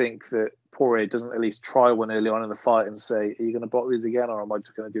remiss to think that Poirier doesn't at least try one early on in the fight and say, are you going to block these again, or am I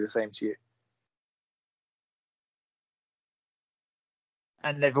just going to do the same to you?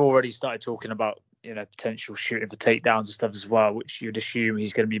 And they've already started talking about, potential shooting for takedowns and stuff as well, which you'd assume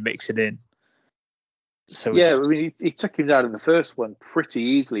he's going to be mixing in. So yeah, I mean, he took him down in the first one pretty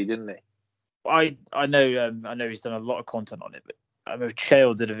easily, didn't he? I know he's done a lot of content on it, but I mean,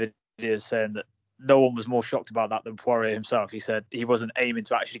 Chael did a video saying that no one was more shocked about that than Poirier himself. He said he wasn't aiming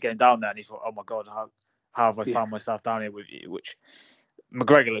to actually get down there, and he thought, "Oh my God, how have I found myself down here with you?" Which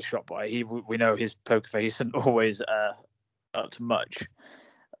McGregor was shocked by. We know his poker face isn't always up to much.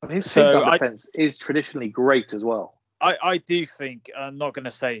 His takedown defense is traditionally great as well. I do think, I'm not going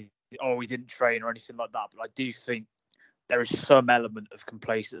to say, he didn't train or anything like that, but I do think there is some element of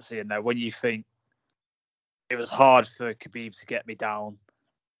complacency in there when you think it was hard for Khabib to get me down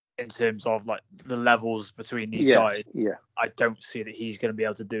in terms of like the levels between these guys. Yeah. I don't see that he's going to be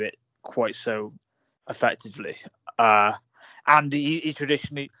able to do it quite so effectively. And he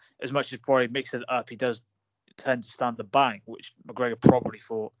traditionally, as much as Poirier mixes it up, he does tend to stand the bang, which McGregor probably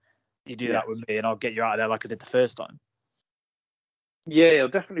thought, you do that with me and I'll get you out of there like I did the first time. Yeah, it'll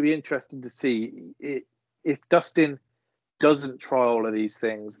definitely be interesting to see. If Dustin doesn't try all of these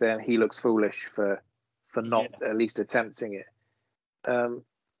things, then he looks foolish for not at least attempting it.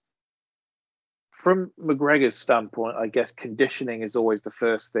 From McGregor's standpoint, I guess conditioning is always the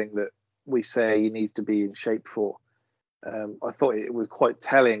first thing that we say he needs to be in shape for. I thought it was quite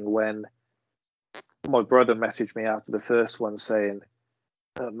telling when my brother messaged me after the first one saying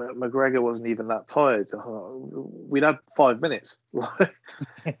McGregor wasn't even that tired. We'd had 5 minutes.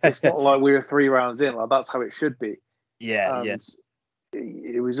 It's not like we were 3 rounds in. Like, that's how it should be. Yeah.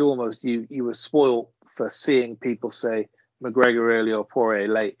 It was almost you were spoiled for seeing people say McGregor early or Poirier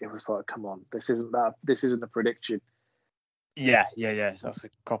late. It was like, come on, this isn't a prediction. Yeah. That's a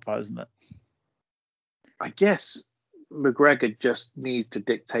cop out, isn't it? I guess McGregor just needs to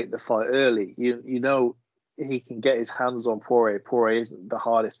dictate the fight early. You know, he can get his hands on Poirier. Poirier isn't the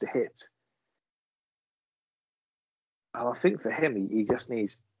hardest to hit. And I think for him, he just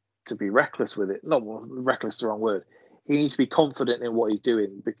needs to be reckless with it. Not reckless is the wrong word. He needs to be confident in what he's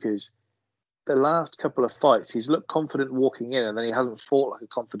doing, because the last couple of fights, he's looked confident walking in and then he hasn't fought like a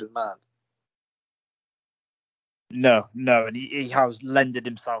confident man. No, and he has lended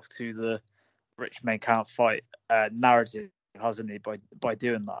himself to the rich men can't fight narrative, hasn't he, by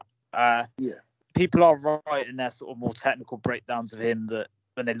doing that? People are right in their sort of more technical breakdowns of him, that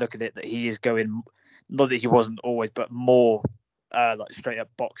when they look at it, that he is going, not that he wasn't always, but more like straight up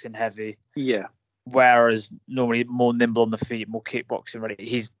boxing heavy. Yeah. Whereas normally more nimble on the feet, more kickboxing ready.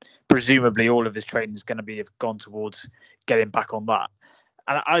 He's presumably all of his training is going to have gone towards getting back on that.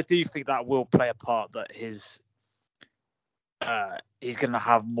 And I do think that will play a part, that he's going to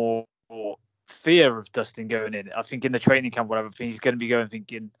have more fear of Dustin going in. I think in the training camp, whatever, he's going to be going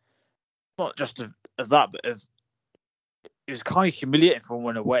thinking not just of that, but of, it was kind of humiliating for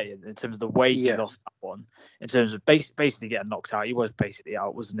him away in terms of the way he lost that one, in terms of basically getting knocked out. He was basically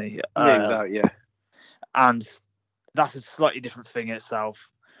out, wasn't he? He was out, yeah. And that's a slightly different thing in itself.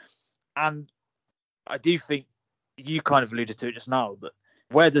 And I do think you kind of alluded to it just now, that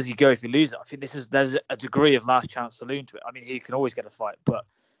where does he go if he loses? I think there's a degree of last chance saloon to it. I mean, he can always get a fight, but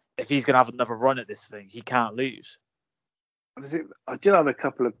if he's going to have another run at this thing, he can't lose. I did have a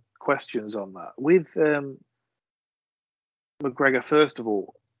couple of questions on that. With McGregor, first of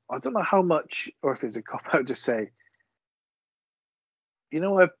all, I don't know how much, or if it's a cop-out to say, you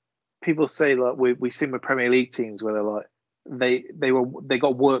know, where people say, like, we see with Premier League teams where they're like, they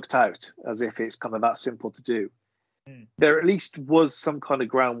got worked out, as if it's kind of that simple to do. There at least was some kind of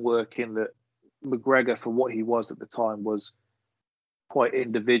groundwork in that McGregor, for what he was at the time, was quite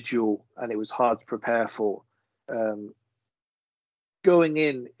individual, and it was hard to prepare for. Going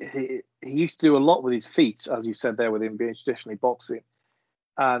in, he used to do a lot with his feet, as you said there, with him being traditionally boxing.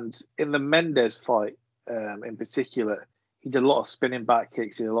 And in the Mendes fight, in particular, he did a lot of spinning back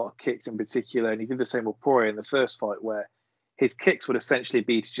kicks, he did a lot of kicks in particular, and he did the same with Poirier in the first fight, where his kicks would essentially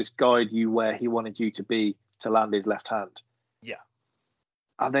be to just guide you where he wanted you to be to land his left hand. Yeah.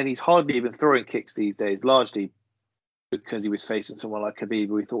 And then he's hardly even throwing kicks these days, largely because he was facing someone like Khabib,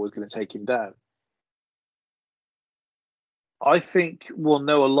 who he thought was going to take him down. I think we'll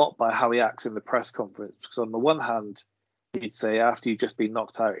know a lot by how he acts in the press conference, because on the one hand, you'd say after you've just been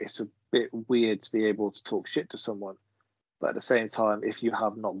knocked out, it's a bit weird to be able to talk shit to someone. But at the same time, if you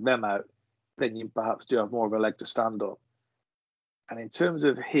have knocked them out, then you perhaps do have more of a leg to stand on. And in terms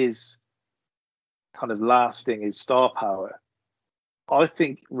of his kind of lasting, his star power, I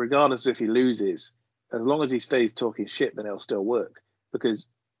think regardless of if he loses, as long as he stays talking shit, then it'll still work. Because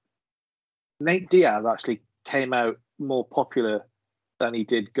Nate Diaz actually came out more popular than he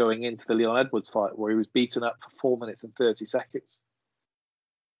did going into the Leon Edwards fight, where he was beaten up for 4 minutes and 30 seconds.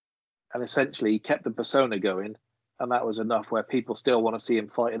 And essentially, he kept the persona going, and that was enough where people still want to see him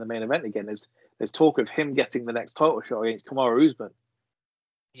fight in the main event again. There's talk of him getting the next title shot against Kamaru Usman.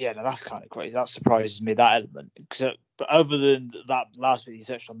 Yeah, no, that's kind of crazy. That surprises me, that element. But other than that last bit you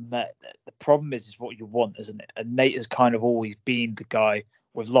touched on there, the problem is what you want, isn't it? And Nate has kind of always been the guy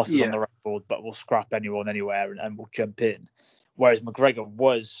with losses on the record, but will scrap anyone anywhere and will jump in. Whereas McGregor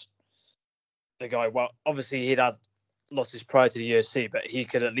was the guy, well, obviously he'd had losses prior to the UFC, but he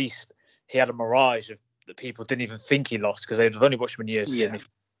had a mirage of that people didn't even think he lost, because they'd only watched him in the UFC.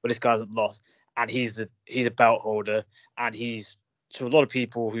 But this guy hasn't lost. and he's a belt holder, and he's, to a lot of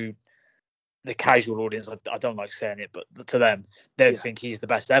people who, the casual audience, I don't like saying it, but to them, they think he's the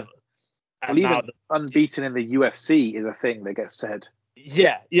best ever. And well, even unbeaten in the UFC is a thing that gets said.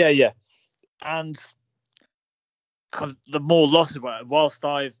 Yeah. And kind of the more losses, whilst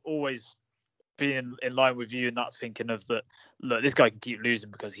I've always been in line with you in that thinking of that, look, this guy can keep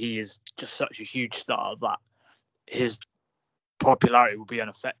losing because he is just such a huge star that his popularity will be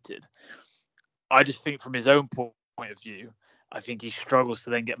unaffected. I just think from his own point of view, I think he struggles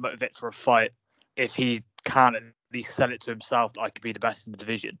to then get motivated for a fight if he can't at least sell it to himself that I could be the best in the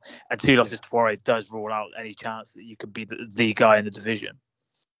division. And 2 losses to Poirier does rule out any chance that you could be the guy in the division.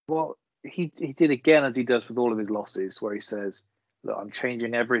 Well, he did again, as he does with all of his losses, where he says, look, I'm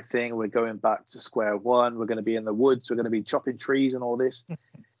changing everything. We're going back to square one. We're going to be in the woods. We're going to be chopping trees and all this.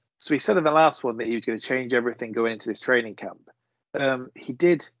 So he said in the last one that he was going to change everything going into this training camp. He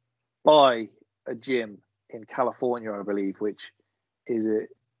did buy a gym in California, I believe, which is a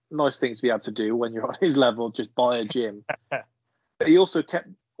nice thing to be able to do when you're on his level, just buy a gym. But he also kept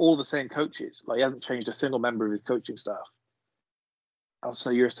all the same coaches. Like, he hasn't changed a single member of his coaching staff. And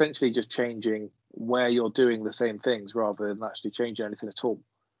so you're essentially just changing where you're doing the same things rather than actually changing anything at all.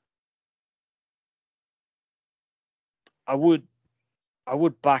 I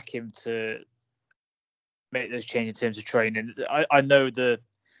would back him to make those changes in terms of training. I know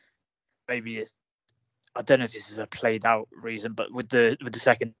maybe I don't know if this is a played out reason, but with the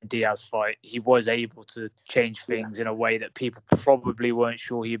second Diaz fight, he was able to change things in a way that people probably weren't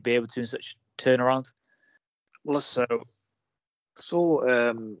sure he'd be able to in such turnaround. Well, so I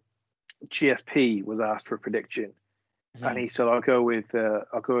saw GSP was asked for a prediction, and he said, "I'll go with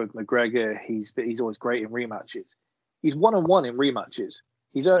McGregor. He's always great in rematches. He's 1-1 in rematches.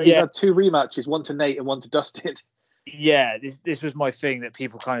 He's had 2 rematches, one to Nate and one to Dustin." Yeah, this was my thing that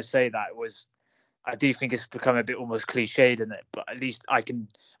people kind of say that was. I do think it's become a bit almost cliched, isn't it? But at least I can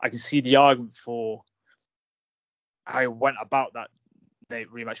see the argument for how he went about that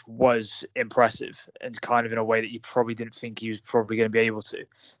Nate rematch was impressive, and kind of in a way that you probably didn't think he was probably going to be able to.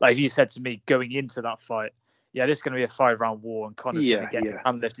 Like, if you said to me going into that fight, this is going to be a 5-round war and Conor's going to get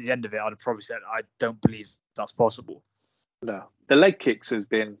hand lift at the end of it, I'd have probably said, I don't believe that's possible. No. The leg kicks has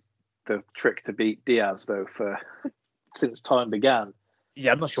been the trick to beat Diaz, though, for since time began.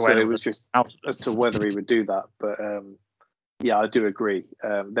 Yeah, I'm not sure. So it was just as to whether he would do that. But, I do agree.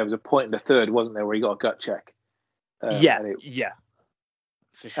 There was a point in the third, wasn't there, where he got a gut check. For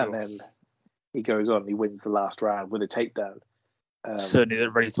sure. And then he goes on, he wins the last round with a takedown. Certainly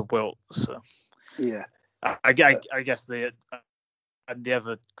they're ready to wilt. So. Yeah. I guess the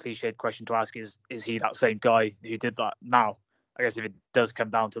other cliched question to ask is he that same guy who did that now? I guess if it does come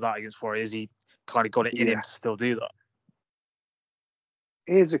down to that against Poirier, is he kind of got it in him to still do that?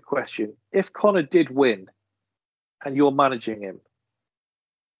 Here's a question. If Conor did win and you're managing him,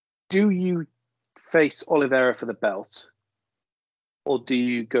 do you face Oliveira for the belt, or do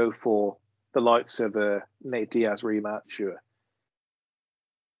you go for the likes of a Nate Diaz rematch? Or,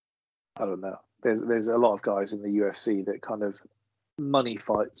 I don't know. There's a lot of guys in the UFC that kind of money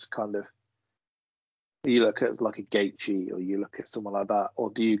fights, kind of. You look at like a Gaethje, or you look at someone like that, or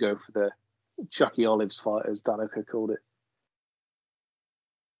do you go for the Chucky Olives fight, as Danica called it?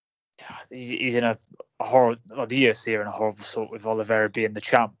 He's in a horrible. Well, the UFC are in a horrible sort with Oliveira being the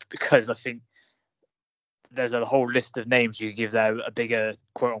champ, because I think there's a whole list of names you could give there a bigger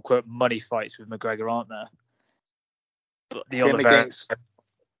quote unquote money fights with McGregor, aren't there? But the against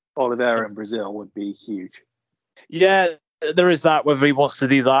Oliveira in Brazil would be huge. Yeah, there is that. Whether he wants to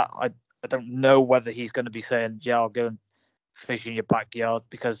do that, I don't know whether he's going to be saying, I'll go and fish in your backyard,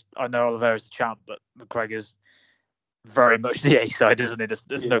 because I know Oliveira's the champ, but McGregor's very much the A side, isn't it?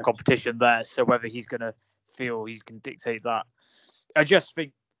 There's no competition there. So whether he's going to feel he can dictate that, I just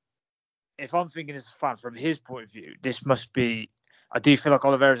think, if I'm thinking as a fan from his point of view, this must be. I do feel like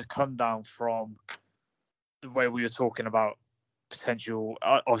Oliveira's a come down from the way we were talking about potential,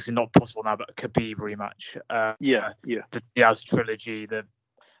 obviously not possible now, but a Khabib rematch. The Diaz trilogy, the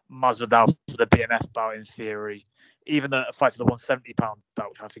Masvidal for the BMF bout in theory, even the fight for the 170-pound belt,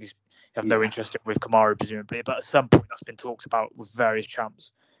 which I think you have no interest in with Kamaru presumably, but at some point that's been talked about with various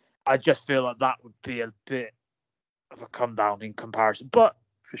champs. I just feel like that would be a bit of a come down in comparison, but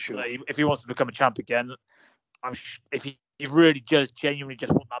for sure, if he wants to become a champ again, if he really just genuinely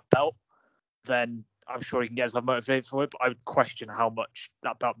just want that belt, then I'm sure he can get himself motivated for it. But I would question how much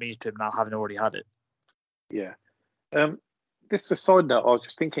that belt means to him now, having already had it. Yeah. This is a side note. I was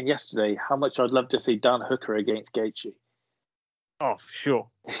just thinking yesterday how much I'd love to see Dan Hooker against Gaethje. Oh, for sure.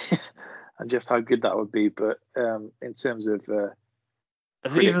 And just how good that would be. But in terms of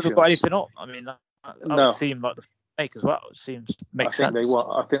Have they even got predictions. anything up? I mean, that No. would seem like the make as well. It seems makes sense.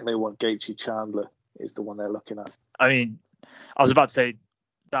 I think they want Gaethje Chandler is the one they're looking at. I mean, I was about to say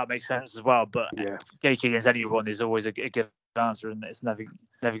that makes sense as well, but Yeah. Gaethje against anyone is always a good answer, and it's never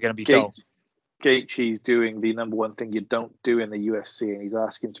going to be dull. Gaethje's doing the number one thing you don't do in the UFC, and he's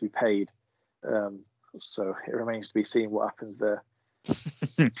asking to be paid. So it remains to be seen what happens there.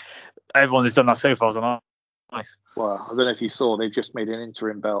 Everyone who's done that so far is nice. Well, I don't know if you saw, they've just made an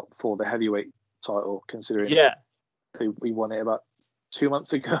interim belt for the heavyweight title, considering we won it about 2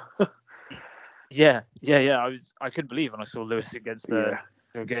 months ago. Yeah. I couldn't believe when I saw Lewis against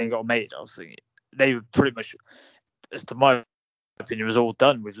getting got made. I was thinking they were pretty much, as to my opinion, it was all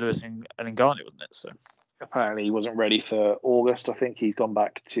done with Lewis and Ngannou, wasn't it? So apparently he wasn't ready for August. I think he's gone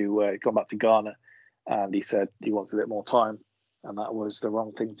back to Ghana, and he said he wants a bit more time, and that was the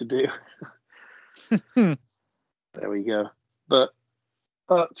wrong thing to do. There we go. But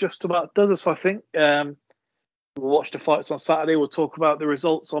just about does us, I think. We'll watch the fights on Saturday. We'll talk about the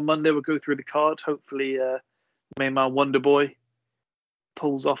results on Monday. We'll go through the card. Hopefully, main man Wonderboy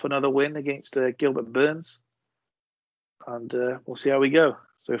pulls off another win against Gilbert Burns. And we'll see how we go.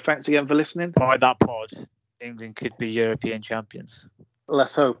 So thanks again for listening. By that pod, England could be European champions.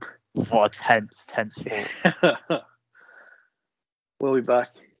 Let's hope. What a tense thought. We'll be back.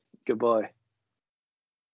 Goodbye.